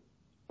Senhor.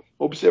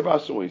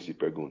 Observações e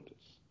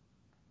perguntas.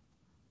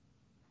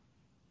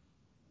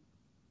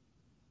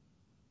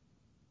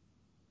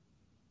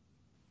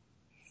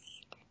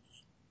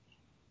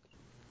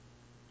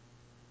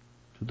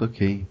 Tudo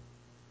ok.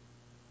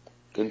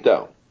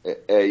 Então,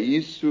 é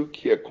isso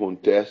que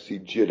acontece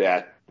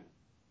direto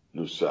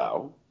no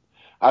céu.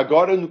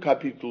 Agora, no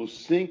capítulo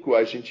 5,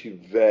 a gente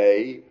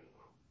vê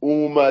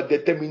um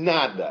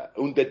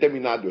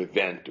determinado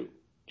evento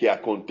que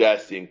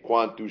acontece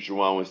enquanto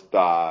João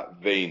está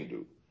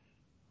vendo.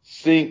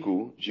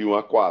 5, de 1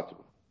 a 4.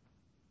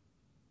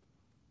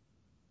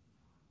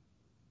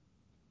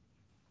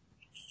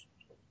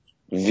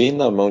 Vi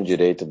na mão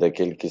direita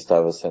daquele que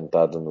estava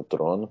sentado no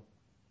trono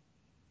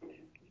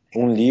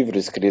um livro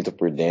escrito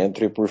por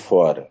dentro e por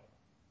fora,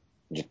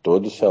 de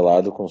todo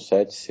selado com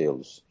 7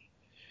 selos.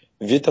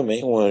 Vi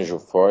também um anjo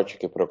forte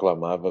que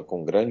proclamava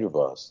com grande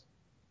voz: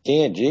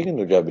 Quem é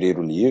digno de abrir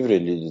o livro e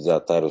lhe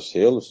desatar os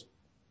selos?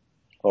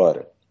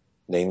 Ora,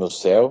 nem no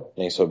céu,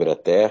 nem sobre a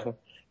terra,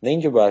 nem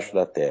debaixo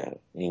da terra,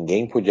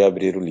 ninguém podia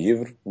abrir o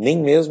livro, nem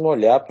mesmo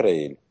olhar para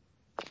ele.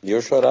 E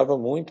eu chorava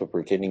muito,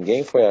 porque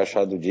ninguém foi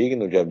achado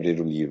digno de abrir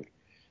o livro,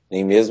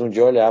 nem mesmo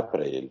de olhar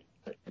para ele.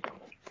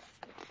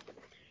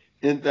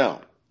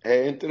 Então,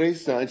 é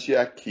interessante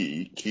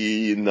aqui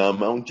que na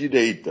mão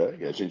direita,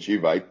 a gente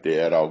vai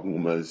ter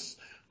algumas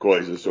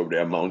coisas sobre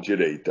a mão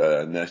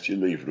direita neste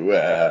livro,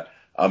 é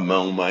a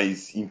mão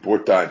mais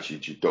importante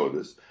de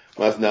todas.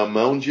 Mas na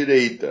mão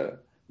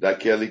direita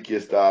daquele que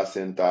está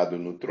sentado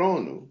no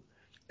trono,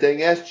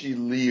 tem este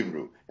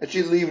livro.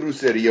 Este livro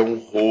seria um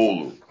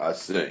rolo,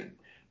 assim,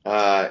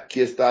 que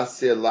está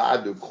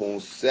selado com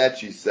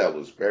 7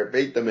 selos,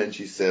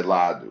 perfeitamente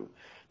selado.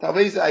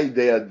 Talvez a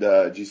ideia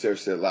de ser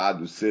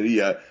selado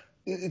seria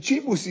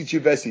tipo se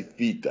tivesse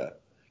fita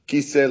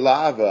que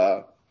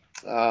selava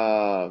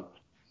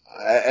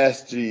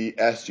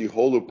este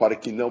rolo para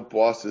que não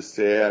possa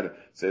ser,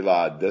 sei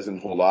lá,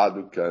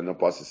 desenrolado, que não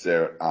possa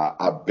ser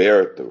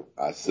aberto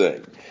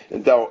assim.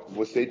 Então,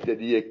 você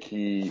teria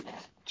que,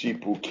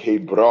 tipo,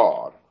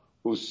 quebrar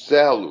o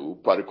selo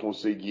para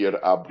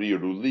conseguir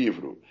abrir o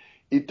livro.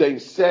 E tem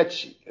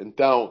 7.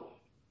 Então,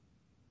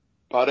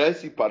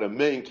 parece para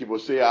mim que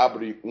você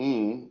abre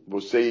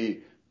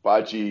você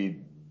pode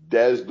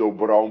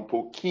desdobrar um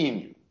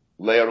pouquinho,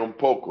 ler um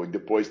pouco, e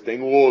depois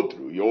tem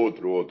outro, e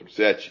outro,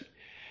 7.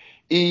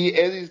 E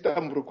eles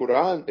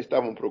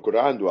estavam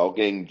procurando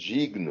alguém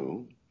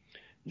digno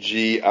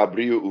de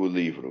abrir o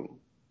livro.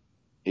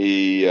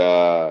 E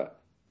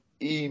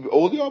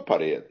olhou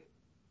para ele.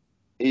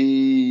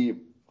 E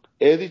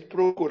eles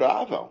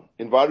procuravam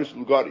em vários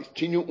lugares.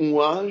 Tinha um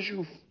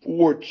anjo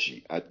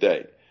forte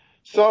até.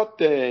 Só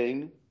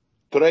tem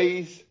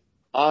 3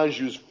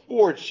 anjos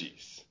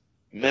fortes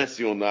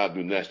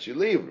mencionados neste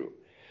livro.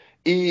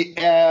 E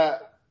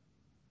é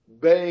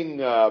bem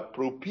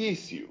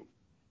propício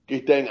que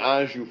tem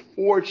anjo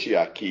forte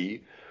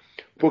aqui,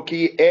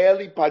 porque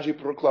ele pode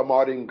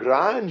proclamar em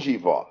grande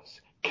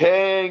voz: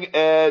 quem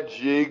é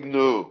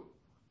digno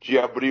de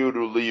abrir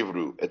o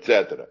livro,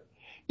 etc.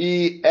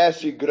 E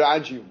essa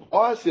grande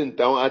voz,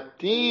 então,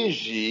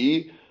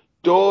 atinge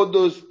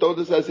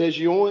todas as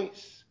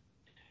regiões.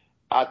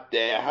 A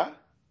terra,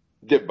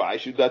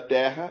 debaixo da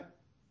terra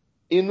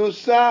e no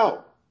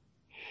céu.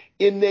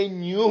 E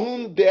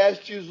nenhum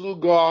destes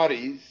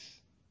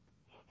lugares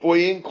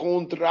foi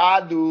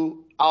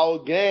encontrado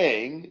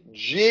alguém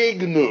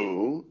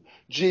digno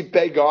de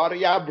pegar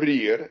e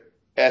abrir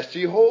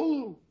este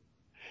rolo.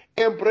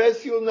 É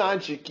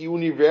impressionante que o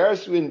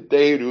universo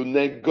inteiro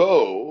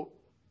negou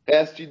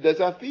este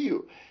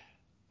desafio.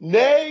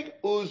 Nem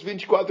os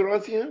 24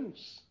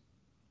 anciãos,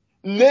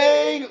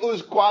 nem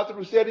os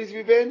 4 seres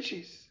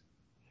viventes,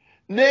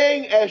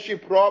 nem este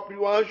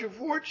próprio anjo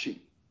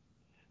forte,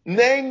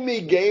 nem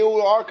Miguel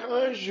o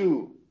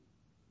arcanjo,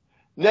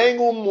 nem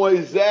o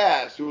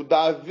Moisés, o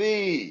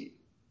Davi,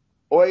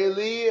 o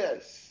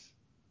Elias.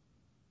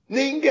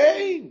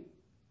 Ninguém.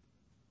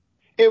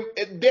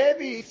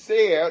 Deve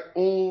ser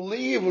um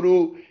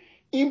livro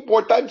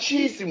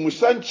importantíssimo,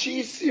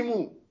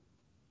 santíssimo.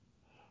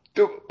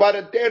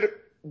 Para ter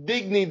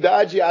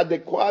dignidade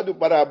adequada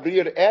para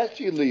abrir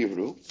este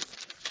livro,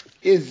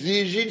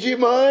 exige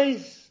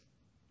demais.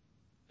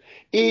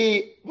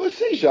 E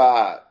você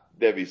já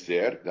deve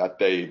ser,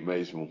 até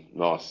mesmo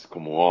nós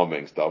como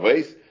homens,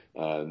 talvez,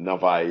 não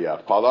vai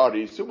falar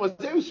isso, mas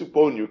eu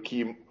suponho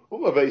que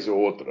uma vez ou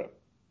outra,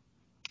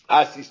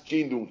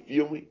 assistindo um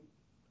filme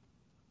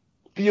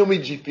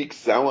de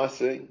ficção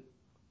assim,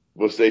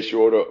 você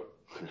chorou.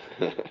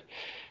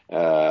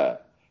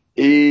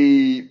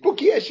 E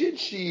porque a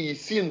gente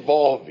se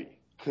envolve,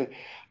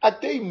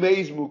 até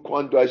mesmo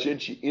quando a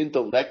gente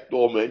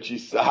intelectualmente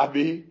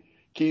sabe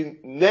que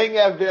nem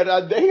é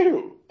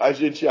verdadeiro, a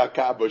gente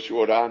acaba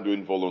chorando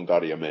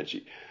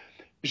involuntariamente.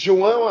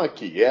 João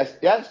aqui,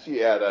 este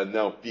era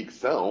não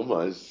ficção,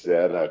 mas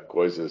era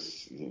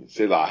coisas,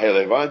 sei lá,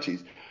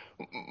 relevantes.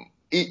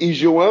 E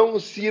João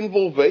se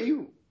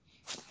envolveu.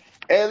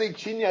 Ele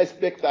tinha a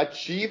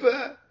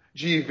expectativa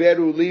de ver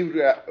o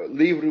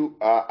livro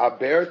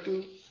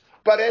aberto.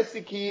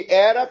 Parece que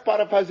era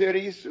para fazer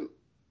isso,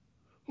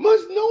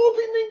 mas não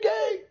houve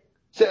ninguém.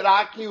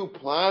 Será que o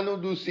plano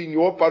do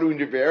Senhor para o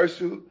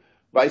universo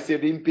vai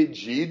ser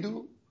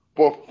impedido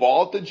por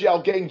falta de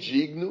alguém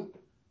digno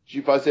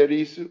de fazer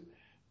isso?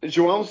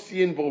 João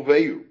se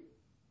envolveu,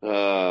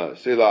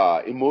 sei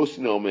lá,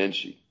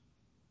 emocionalmente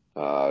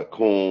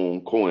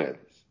com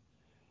eles.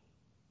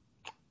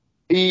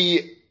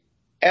 E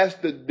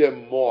esta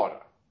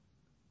demora,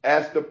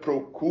 esta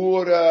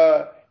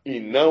procura e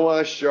não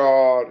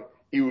achar,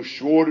 e o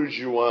choro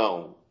de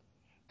João,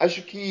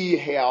 acho que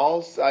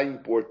realça a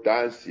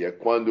importância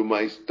quando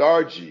mais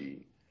tarde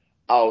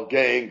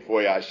alguém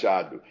foi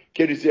achado.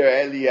 Quer dizer,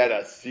 ele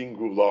era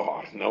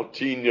singular, não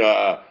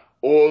tinha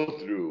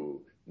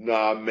outro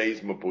na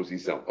mesma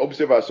posição.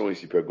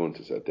 Observações e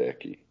perguntas até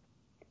aqui.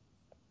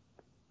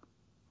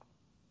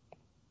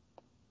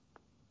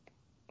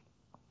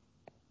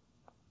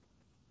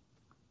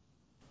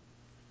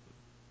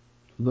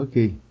 Tudo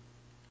ok.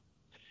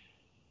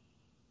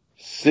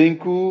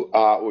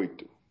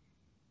 5-8.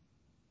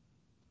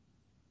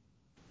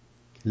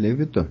 Lê,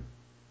 Vitor.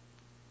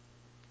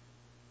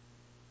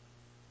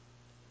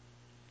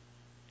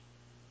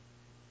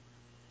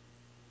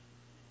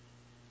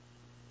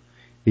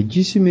 E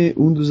disse-me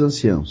um dos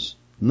anciãos: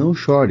 Não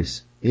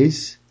chores,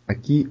 eis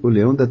aqui o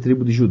leão da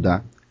tribo de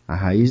Judá, a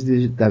raiz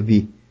de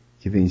Davi,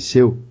 que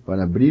venceu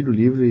para abrir o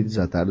livro e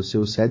desatar os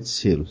seus 7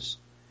 selos.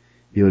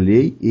 E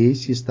olhei, e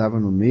eis que estava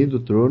no meio do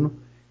trono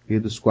e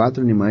dos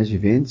 4 animais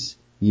viventes,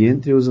 e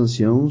entre os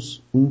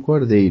anciãos um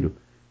cordeiro,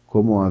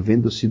 como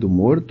havendo sido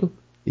morto,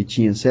 e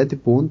tinha 7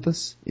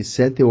 pontas e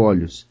 7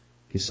 olhos,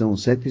 que são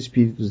os 7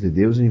 Espíritos de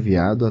Deus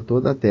enviados a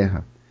toda a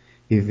terra.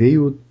 E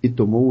veio e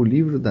tomou o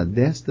livro da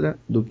destra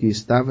do que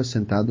estava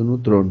sentado no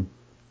trono.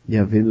 E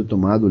havendo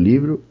tomado o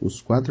livro,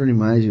 os 4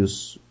 animais e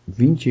os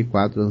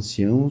 24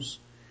 anciãos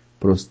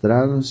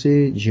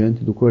prostraram-se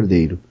diante do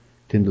cordeiro,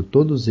 tendo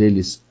todos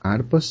eles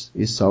harpas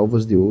e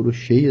salvas de ouro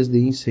cheias de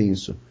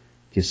incenso,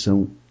 que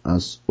são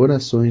as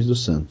orações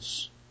dos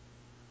santos.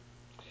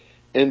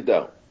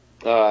 Então,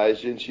 a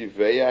gente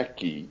vê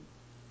aqui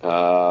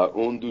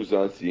um dos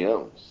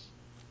anciãos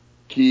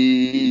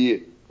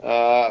que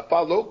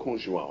falou com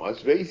João.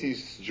 Às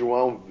vezes,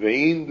 João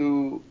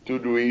vendo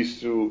tudo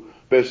isso,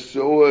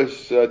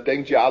 pessoas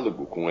têm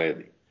diálogo com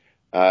ele,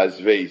 às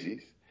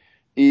vezes.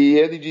 E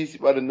ele disse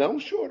para não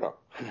chorar.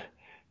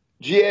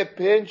 De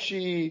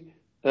repente,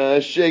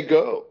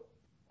 chegou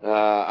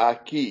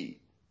aqui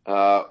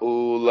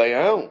o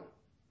leão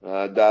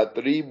da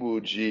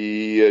tribo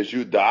de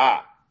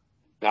Judá,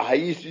 a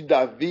raiz de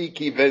Davi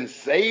que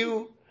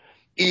venceu,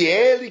 e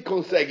ele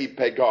consegue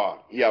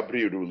pegar e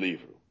abrir o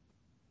livro.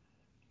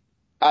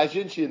 A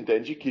gente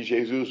entende que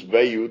Jesus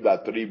veio da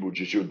tribo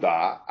de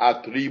Judá, a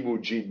tribo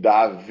de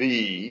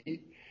Davi.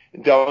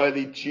 Então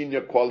ele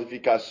tinha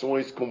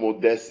qualificações como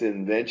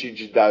descendente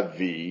de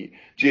Davi,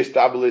 de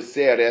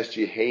estabelecer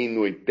este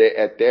reino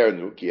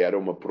eterno, que era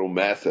uma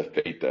promessa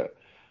feita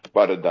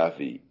para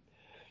Davi.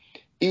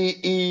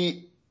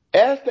 E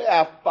esta é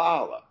a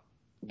fala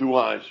do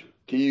anjo,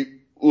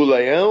 que o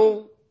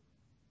leão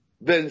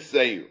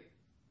venceu.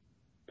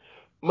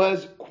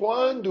 Mas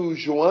quando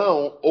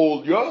João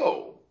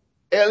olhou,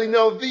 ele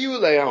não viu o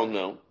leão,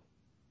 não.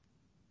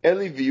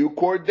 Ele viu o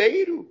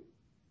cordeiro.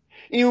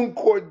 E um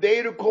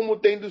cordeiro como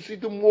tendo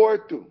sido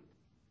morto.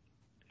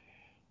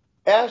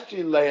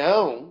 Este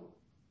leão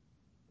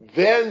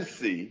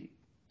vence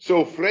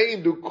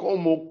sofrendo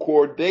como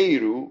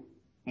cordeiro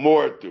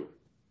morto.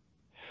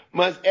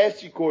 Mas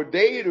este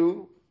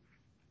cordeiro,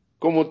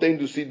 como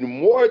tendo sido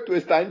morto,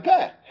 está em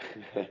pé.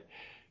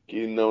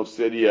 Que não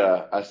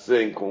seria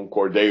assim com o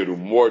cordeiro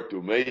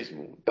morto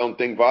mesmo. Então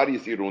tem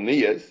várias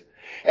ironias.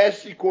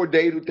 Este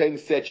cordeiro tem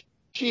 7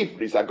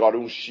 chifres. Agora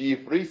um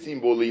chifre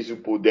simboliza o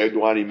poder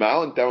do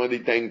animal. Então ele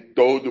tem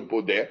todo o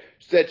poder.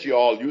 7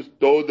 olhos,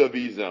 toda a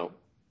visão.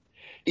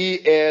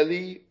 E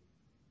ele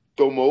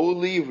tomou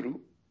o livro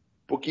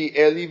porque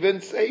ele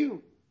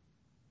venceu.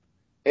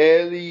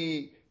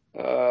 Ele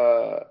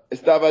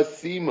estava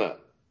acima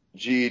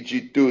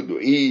de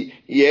tudo. E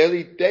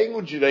ele tem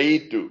o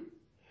direito.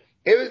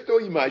 Eu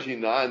estou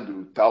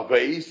imaginando,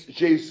 talvez,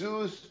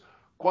 Jesus,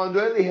 quando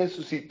ele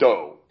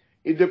ressuscitou,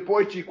 e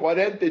depois de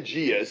 40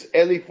 dias,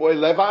 ele foi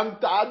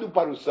levantado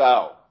para o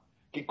céu.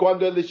 Que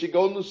quando ele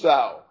chegou no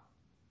céu,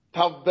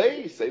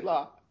 talvez, sei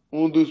lá,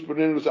 um dos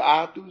primeiros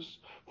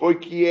atos foi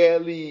que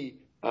ele,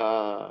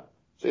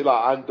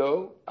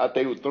 andou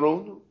até o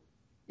trono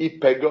e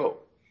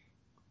pegou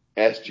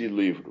este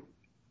livro.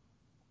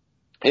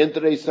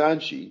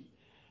 Interessante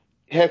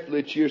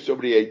refletir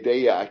sobre a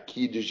ideia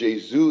aqui de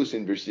Jesus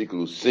em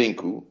versículo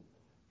 5,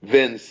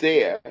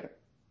 vencer,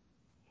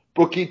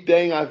 porque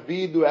tem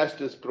havido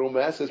estas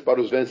promessas para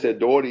os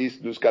vencedores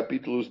dos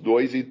capítulos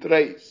 2 e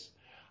 3.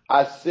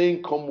 Assim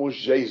como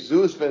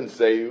Jesus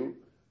venceu,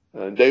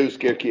 Deus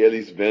quer que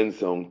eles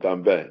vençam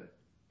também.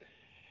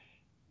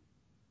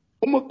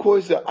 Uma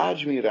coisa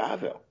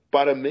admirável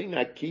para mim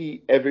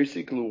aqui é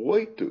versículo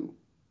 8,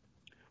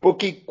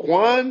 porque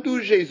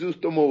quando Jesus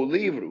tomou o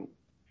livro,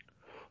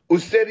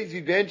 os seres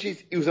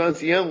viventes e os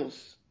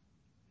anciãos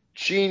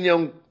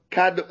tinham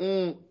cada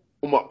um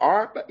uma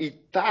harpa e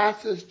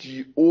taças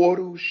de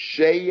ouro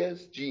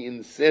cheias de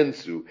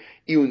incenso.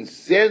 E o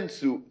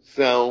incenso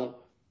são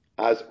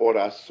as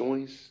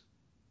orações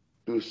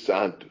dos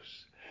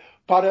santos.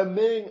 Para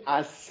mim,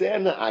 a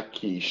cena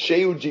aqui,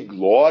 cheio de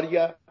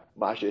glória,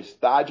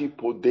 majestade e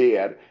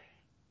poder,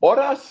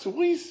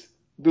 orações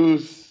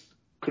dos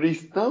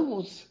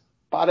cristãos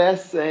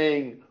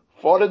parecem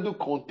fora do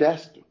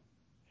contexto.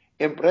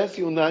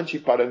 Impressionante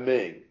para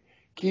mim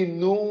que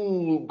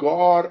num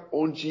lugar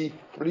onde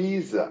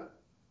frisa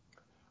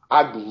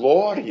a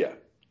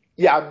glória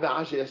e a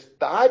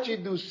majestade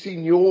do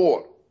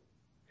Senhor,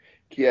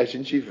 que a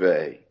gente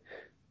vê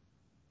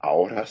a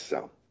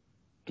oração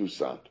dos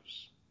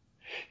santos.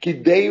 Que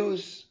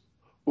Deus,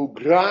 o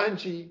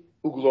grande,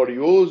 o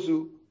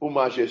glorioso, o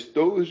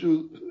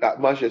majestoso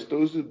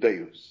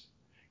Deus,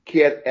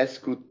 quer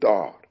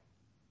escutar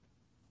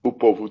o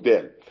povo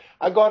dele.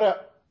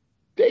 Agora,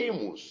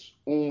 temos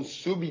um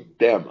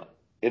subtema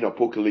em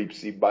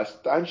Apocalipse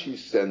bastante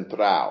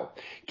central,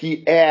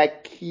 que é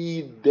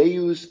que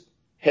Deus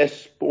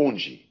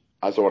responde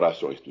às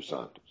orações dos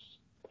santos.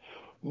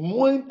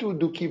 Muito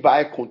do que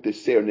vai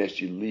acontecer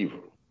neste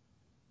livro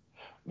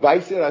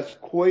vai ser as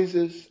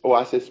coisas, ou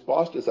as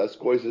respostas às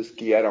coisas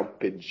que eram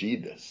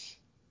pedidas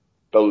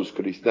pelos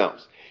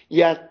cristãos.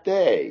 E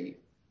até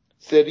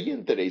seria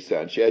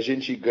interessante a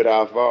gente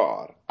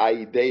gravar a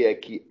ideia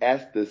que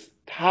estas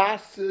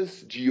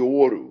taças de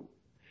ouro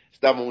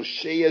estavam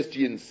cheias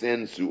de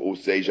incenso, ou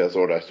seja, as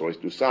orações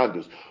dos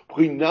santos,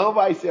 porque não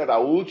vai ser a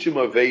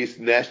última vez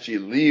neste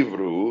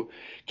livro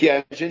que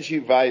a gente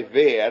vai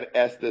ver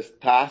estas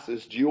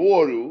taças de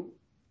ouro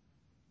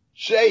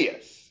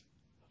cheias.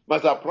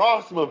 Mas a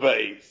próxima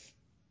vez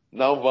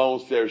não vão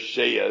ser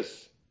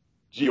cheias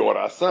de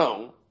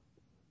oração,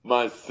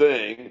 mas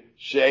sim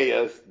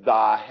cheias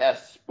da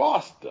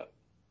resposta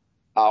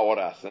à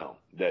oração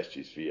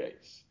destes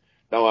fiéis.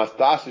 Então, as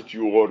taças de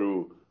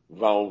ouro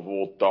vão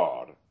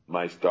voltar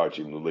mais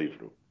tarde no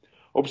livro.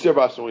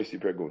 Observações e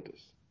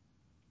perguntas?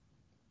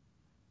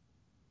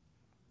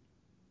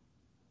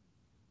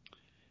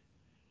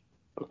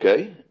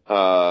 Ok?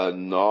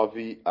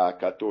 9 a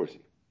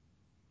 14.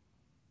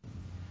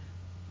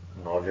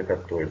 9 a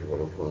 14,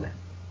 agora eu vou ler.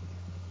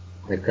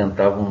 E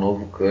cantava um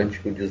novo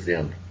cântico,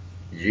 dizendo: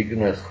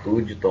 Digno és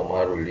tu de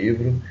tomar o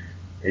livro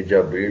e de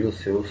abrir os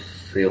seus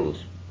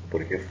selos,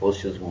 porque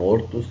fostes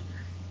mortos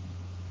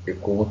e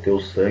com o teu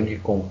sangue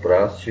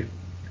compraste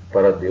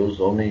para Deus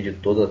homens de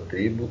toda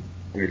tribo,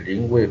 e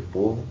língua, e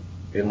povo,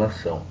 e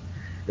nação.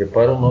 E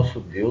para o nosso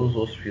Deus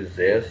os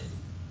fizeste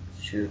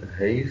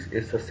reis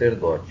e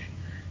sacerdotes,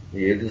 e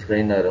eles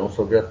reinarão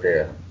sobre a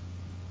terra.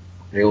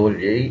 Eu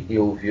olhei e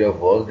ouvi a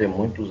voz de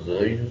muitos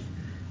anjos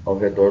ao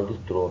redor do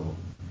trono,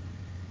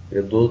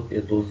 e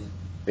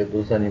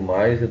dos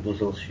animais e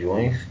dos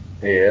anciões,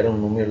 e era o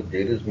número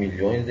deles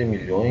milhões de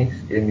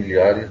milhões e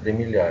milhares de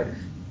milhares,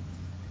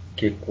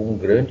 que com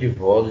grande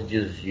voz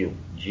diziam: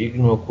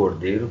 Digno é o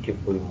Cordeiro que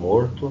foi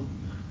morto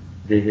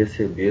de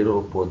receber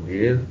o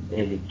poder,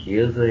 e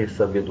riqueza, e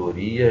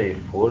sabedoria, e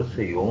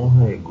força, e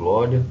honra, e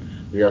glória,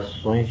 e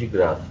ações de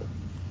graça.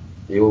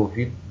 Eu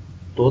ouvi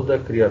toda a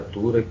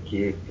criatura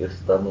que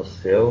está no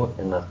céu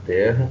e na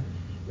terra,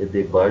 e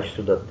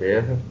debaixo da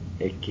terra,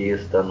 e que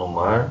está no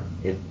mar,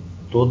 e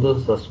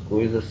todas as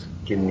coisas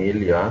que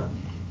nele há,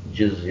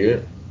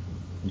 dizer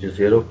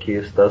ao que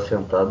está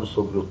sentado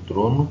sobre o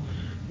trono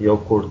e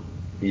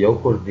ao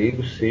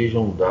Cordeiro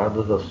sejam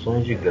dadas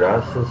ações de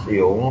graças,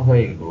 e honra,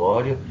 e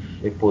glória,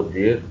 e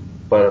poder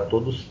para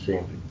todos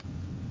sempre.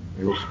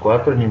 E os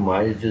 4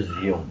 animais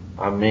diziam: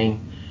 Amém.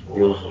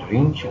 E os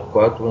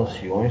 24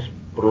 anciões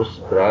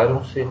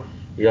prostraram-se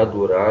e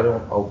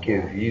adoraram ao que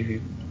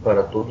vive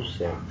para todo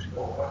sempre.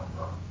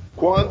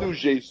 Quando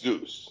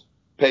Jesus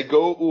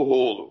pegou o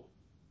rolo,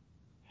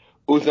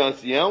 os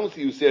anciãos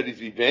e os seres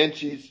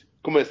viventes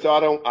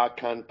começaram a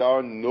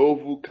cantar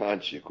novo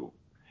cântico.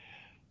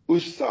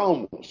 Os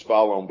salmos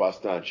falam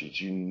bastante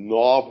de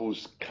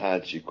novos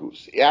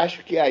cânticos. E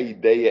acho que a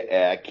ideia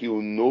é que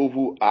o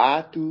novo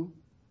ato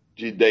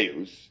de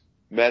Deus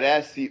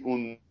merece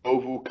um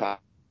novo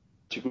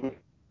cântico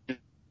de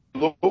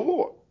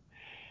louvor.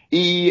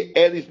 E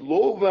eles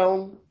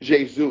louvam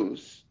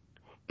Jesus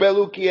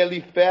pelo que ele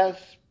fez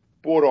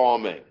por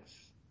homens.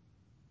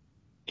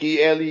 Que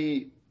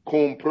ele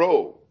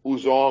comprou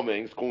os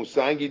homens com o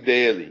sangue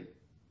dele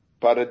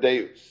para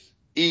Deus.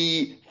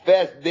 E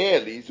fez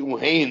deles um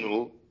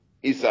reino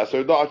e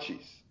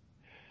sacerdotes.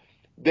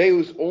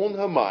 Deus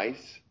honra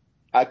mais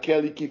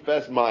aquele que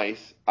fez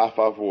mais a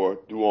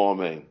favor do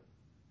homem.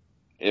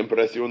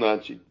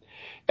 Impressionante.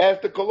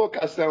 Esta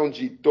colocação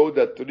de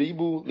toda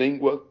tribo,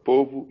 língua,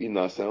 povo e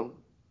nação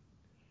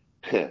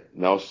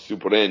não se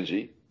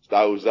surpreende,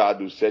 está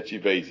usado 7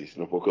 vezes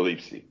no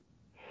Apocalipse.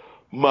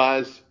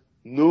 Mas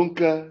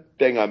nunca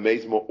tem a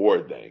mesma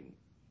ordem.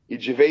 E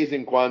de vez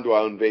em quando,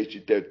 ao invés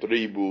de ter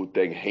tribo,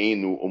 tem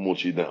reino ou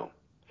multidão.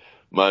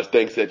 Mas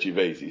tem 7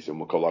 vezes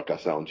uma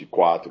colocação de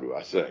 4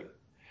 a 100.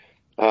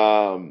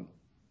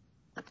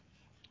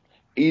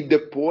 E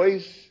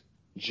depois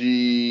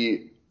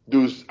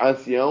dos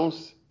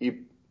anciãos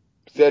e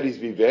seres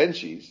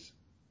viventes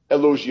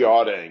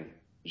elogiarem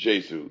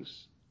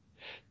Jesus,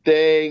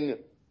 tem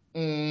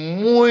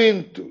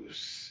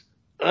muitos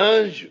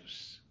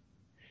anjos.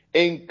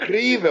 É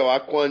incrível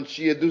a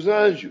quantia dos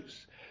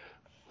anjos.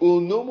 O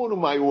número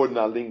maior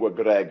na língua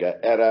grega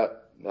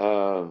era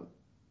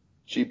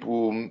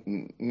tipo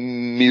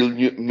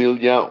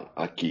milhão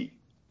aqui.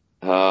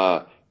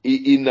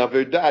 E na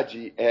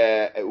verdade,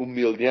 1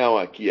 milhão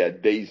aqui é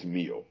 10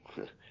 mil.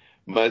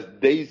 Mas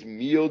 10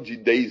 mil de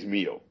 10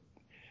 mil.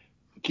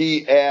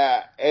 Que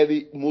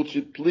ele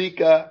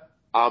multiplica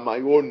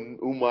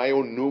o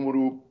maior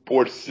número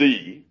por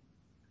si.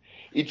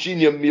 E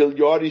tinha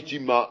milhares de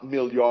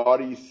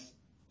milhares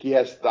que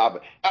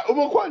restavam.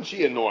 Uma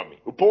quantia enorme.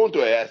 O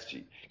ponto é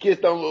este. Que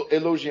estão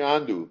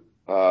elogiando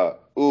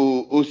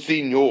o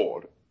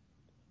Senhor.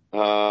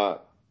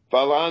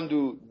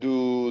 Falando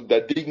da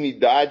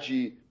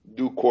dignidade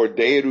do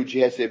Cordeiro de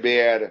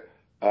receber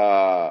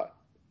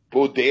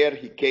poder,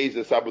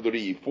 riqueza,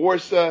 sabedoria e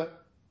força,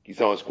 que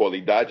são as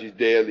qualidades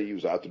dele,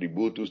 os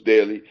atributos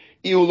dele,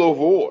 e o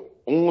louvor,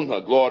 honra,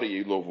 glória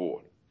e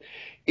louvor.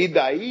 E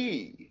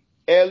daí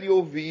ele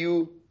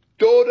ouviu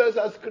todas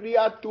as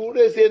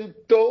criaturas em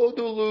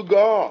todo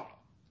lugar,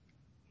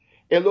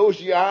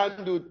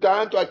 elogiando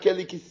tanto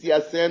aquele que se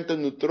assenta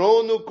no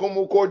trono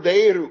como o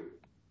Cordeiro.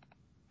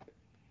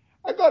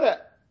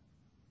 Agora,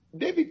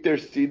 deve ter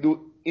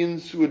sido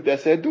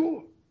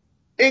ensurdecedor.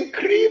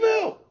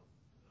 Incrível!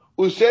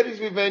 Os seres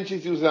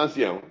viventes e os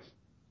anciãos.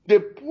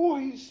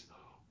 Depois,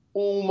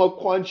 uma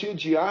quantia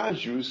de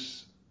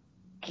anjos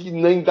que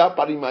nem dá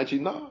para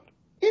imaginar.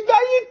 E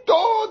daí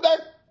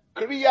toda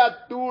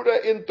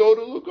criatura em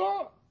todo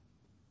lugar.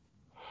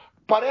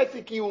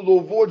 Parece que o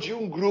louvor de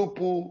um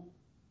grupo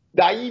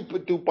dá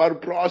ímpeto para o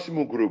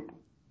próximo grupo.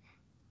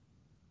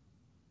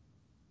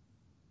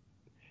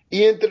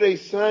 E é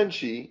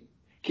interessante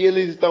que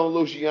eles estão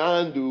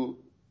elogiando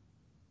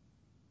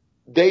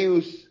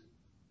Deus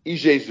e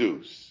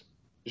Jesus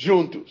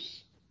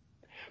juntos.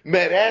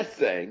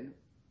 Merecem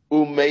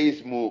o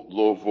mesmo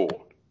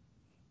louvor.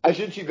 A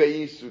gente vê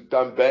isso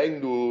também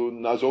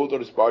nas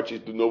outras partes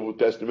do Novo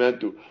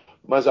Testamento,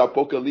 mas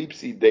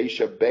Apocalipse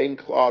deixa bem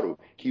claro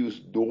que os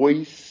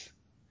dois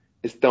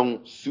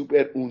estão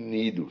super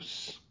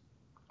unidos.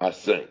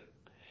 Assim,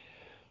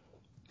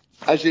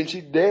 a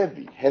gente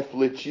deve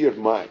refletir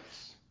mais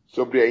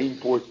sobre a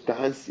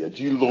importância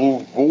de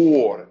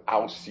louvor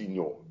ao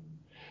Senhor,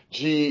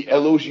 de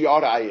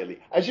elogiar a Ele.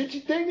 A gente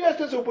tem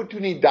essas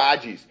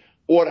oportunidades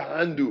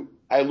orando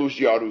a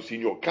elogiar o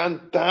Senhor,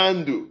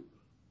 cantando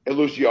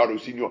elogiar o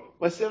Senhor.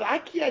 Mas será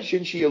que a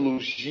gente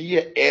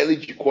elogia Ele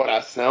de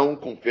coração,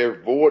 com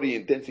fervor e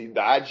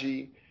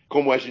intensidade,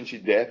 como a gente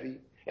deve?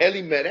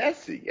 Ele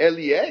merece,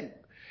 Ele é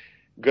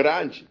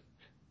grande.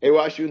 Eu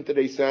acho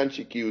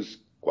interessante que os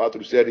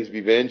 4 seres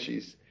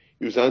viventes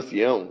e os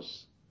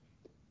anciãos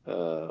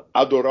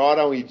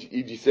adoraram e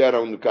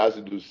disseram, no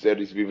caso dos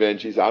seres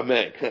viventes,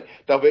 amém.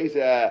 Talvez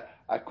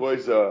a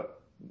coisa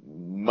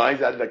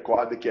mais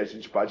adequada que a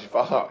gente pode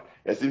falar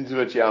é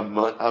simplesmente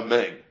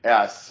amém. É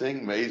assim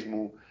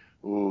mesmo,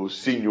 o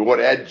Senhor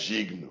é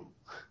digno.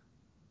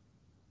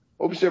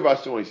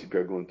 Observações e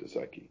perguntas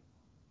aqui.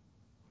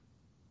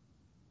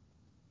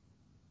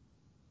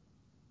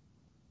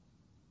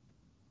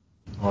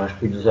 Eu acho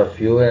que o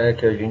desafio é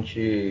que a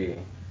gente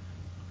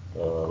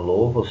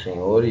louva o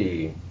Senhor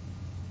e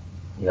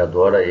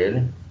adora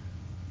Ele.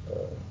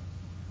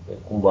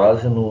 Com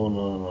base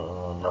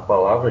na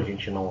palavra, a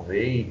gente não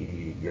vê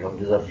e é um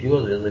desafio,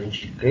 às vezes, a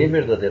gente crer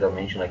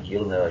verdadeiramente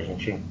naquilo, né? A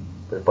gente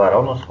preparar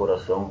o nosso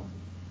coração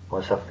com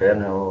essa fé,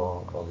 né,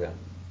 Calgué?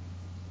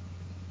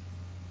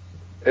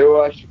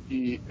 Eu acho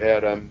que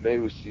era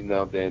meio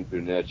sinal da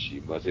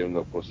internet, mas eu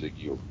não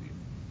consegui ouvir.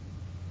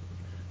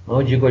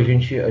 Não, eu digo, a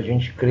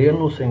gente crê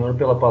no Senhor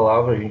pela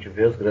palavra, a gente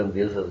vê as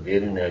grandezas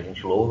dele, né? A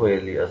gente louva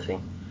ele, assim.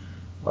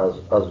 Mas,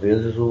 às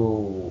vezes,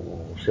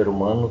 o ser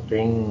humano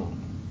tem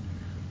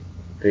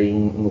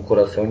no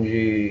coração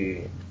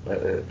de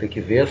ter que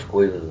ver as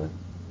coisas, né?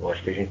 Eu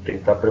acho que a gente tem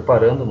que estar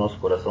preparando o nosso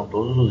coração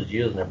todos os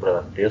dias, né,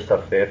 para ter essa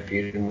fé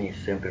firme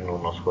sempre no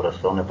nosso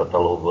coração, né, para estar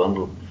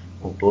louvando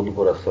com todo o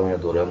coração e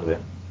adorando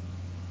Ele.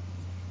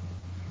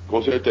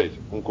 Com certeza,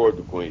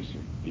 concordo com isso.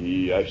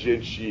 E a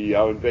gente,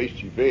 ao invés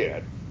de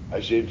ver, a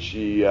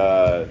gente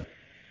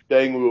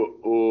tem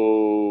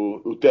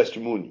o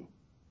testemunho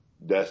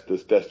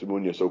destas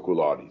testemunhas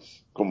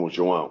oculares, como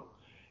João.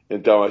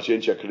 Então a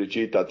gente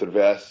acredita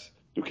através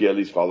do que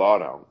eles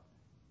falaram.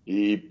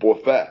 E por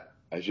fé,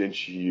 a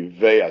gente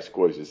vê as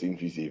coisas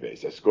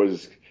invisíveis, as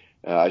coisas,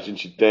 a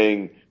gente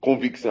tem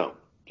convicção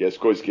que as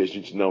coisas que a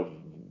gente não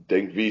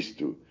tem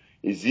visto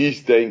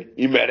existem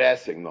e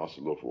merecem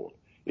nosso louvor.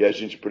 E a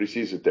gente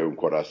precisa ter um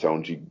coração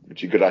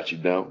de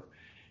gratidão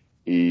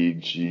e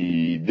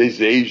de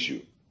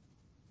desejo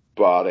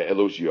para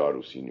elogiar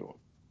o Senhor.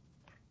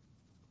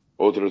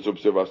 Outras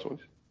observações?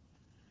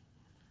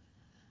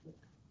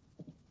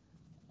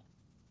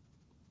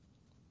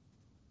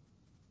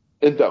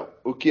 Então,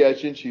 o que a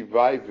gente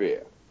vai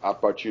ver a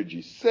partir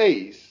de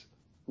 6,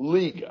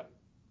 liga.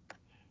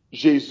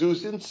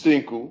 Jesus em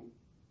 5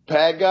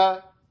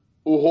 pega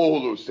o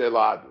rolo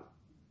selado.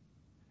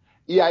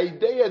 E a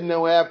ideia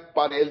não é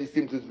para ele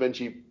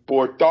simplesmente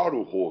portar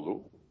o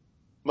rolo,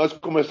 mas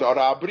começar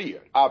a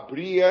abrir.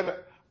 Abrir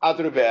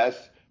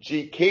através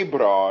de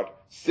quebrar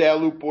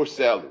selo por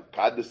selo.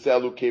 Cada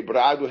selo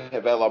quebrado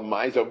revela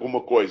mais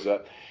alguma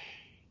coisa.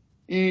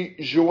 E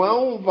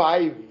João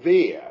vai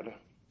ver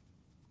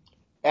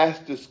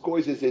estas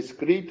coisas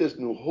escritas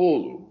no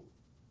rolo,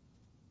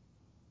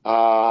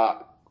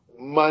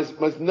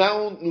 mas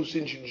não no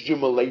sentido de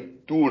uma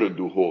leitura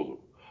do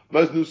rolo,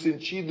 mas no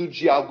sentido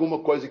de alguma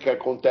coisa que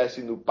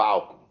acontece no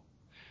palco.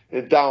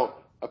 Então,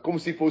 é como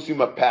se fosse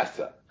uma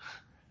peça.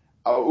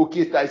 O que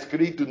está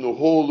escrito no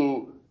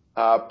rolo,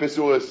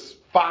 pessoas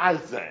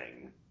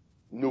fazem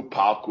no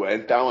palco.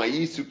 Então, é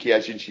isso que a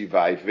gente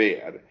vai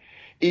ver.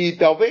 E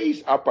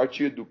talvez a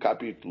partir do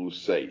capítulo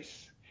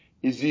 6,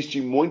 existe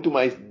muito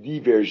mais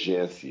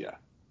divergência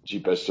de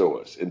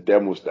pessoas em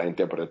termos da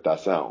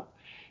interpretação.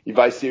 E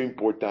vai ser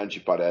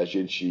importante para a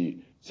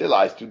gente, sei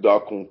lá,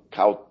 estudar com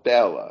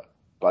cautela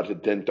para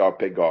tentar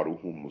pegar o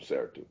rumo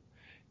certo.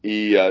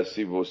 E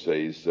se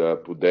vocês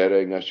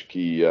puderem, acho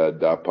que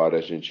dá para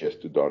a gente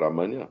estudar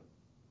amanhã.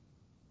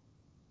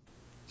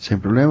 Sem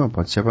problema,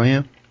 pode ser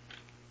amanhã.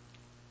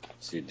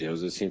 Se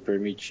Deus assim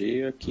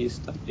permitir, aqui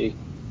estarei.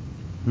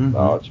 Uhum.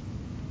 Tá ótimo.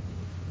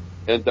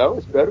 Então,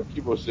 espero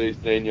que vocês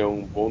tenham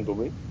um bom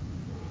domingo.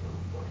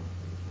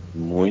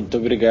 Muito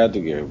obrigado,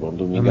 Guilherme. Bom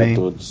domingo Amém. a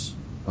todos.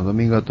 Bom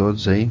domingo a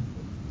todos aí.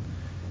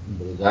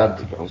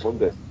 Obrigado. Ficam com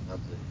Deus.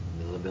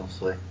 Deus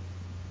abençoe.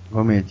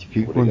 Igualmente.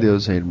 Fique com Obrigado.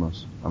 Deus aí,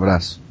 irmãos. Um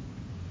abraço.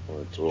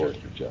 Outro,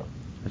 tchau.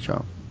 Tchau,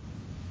 tchau.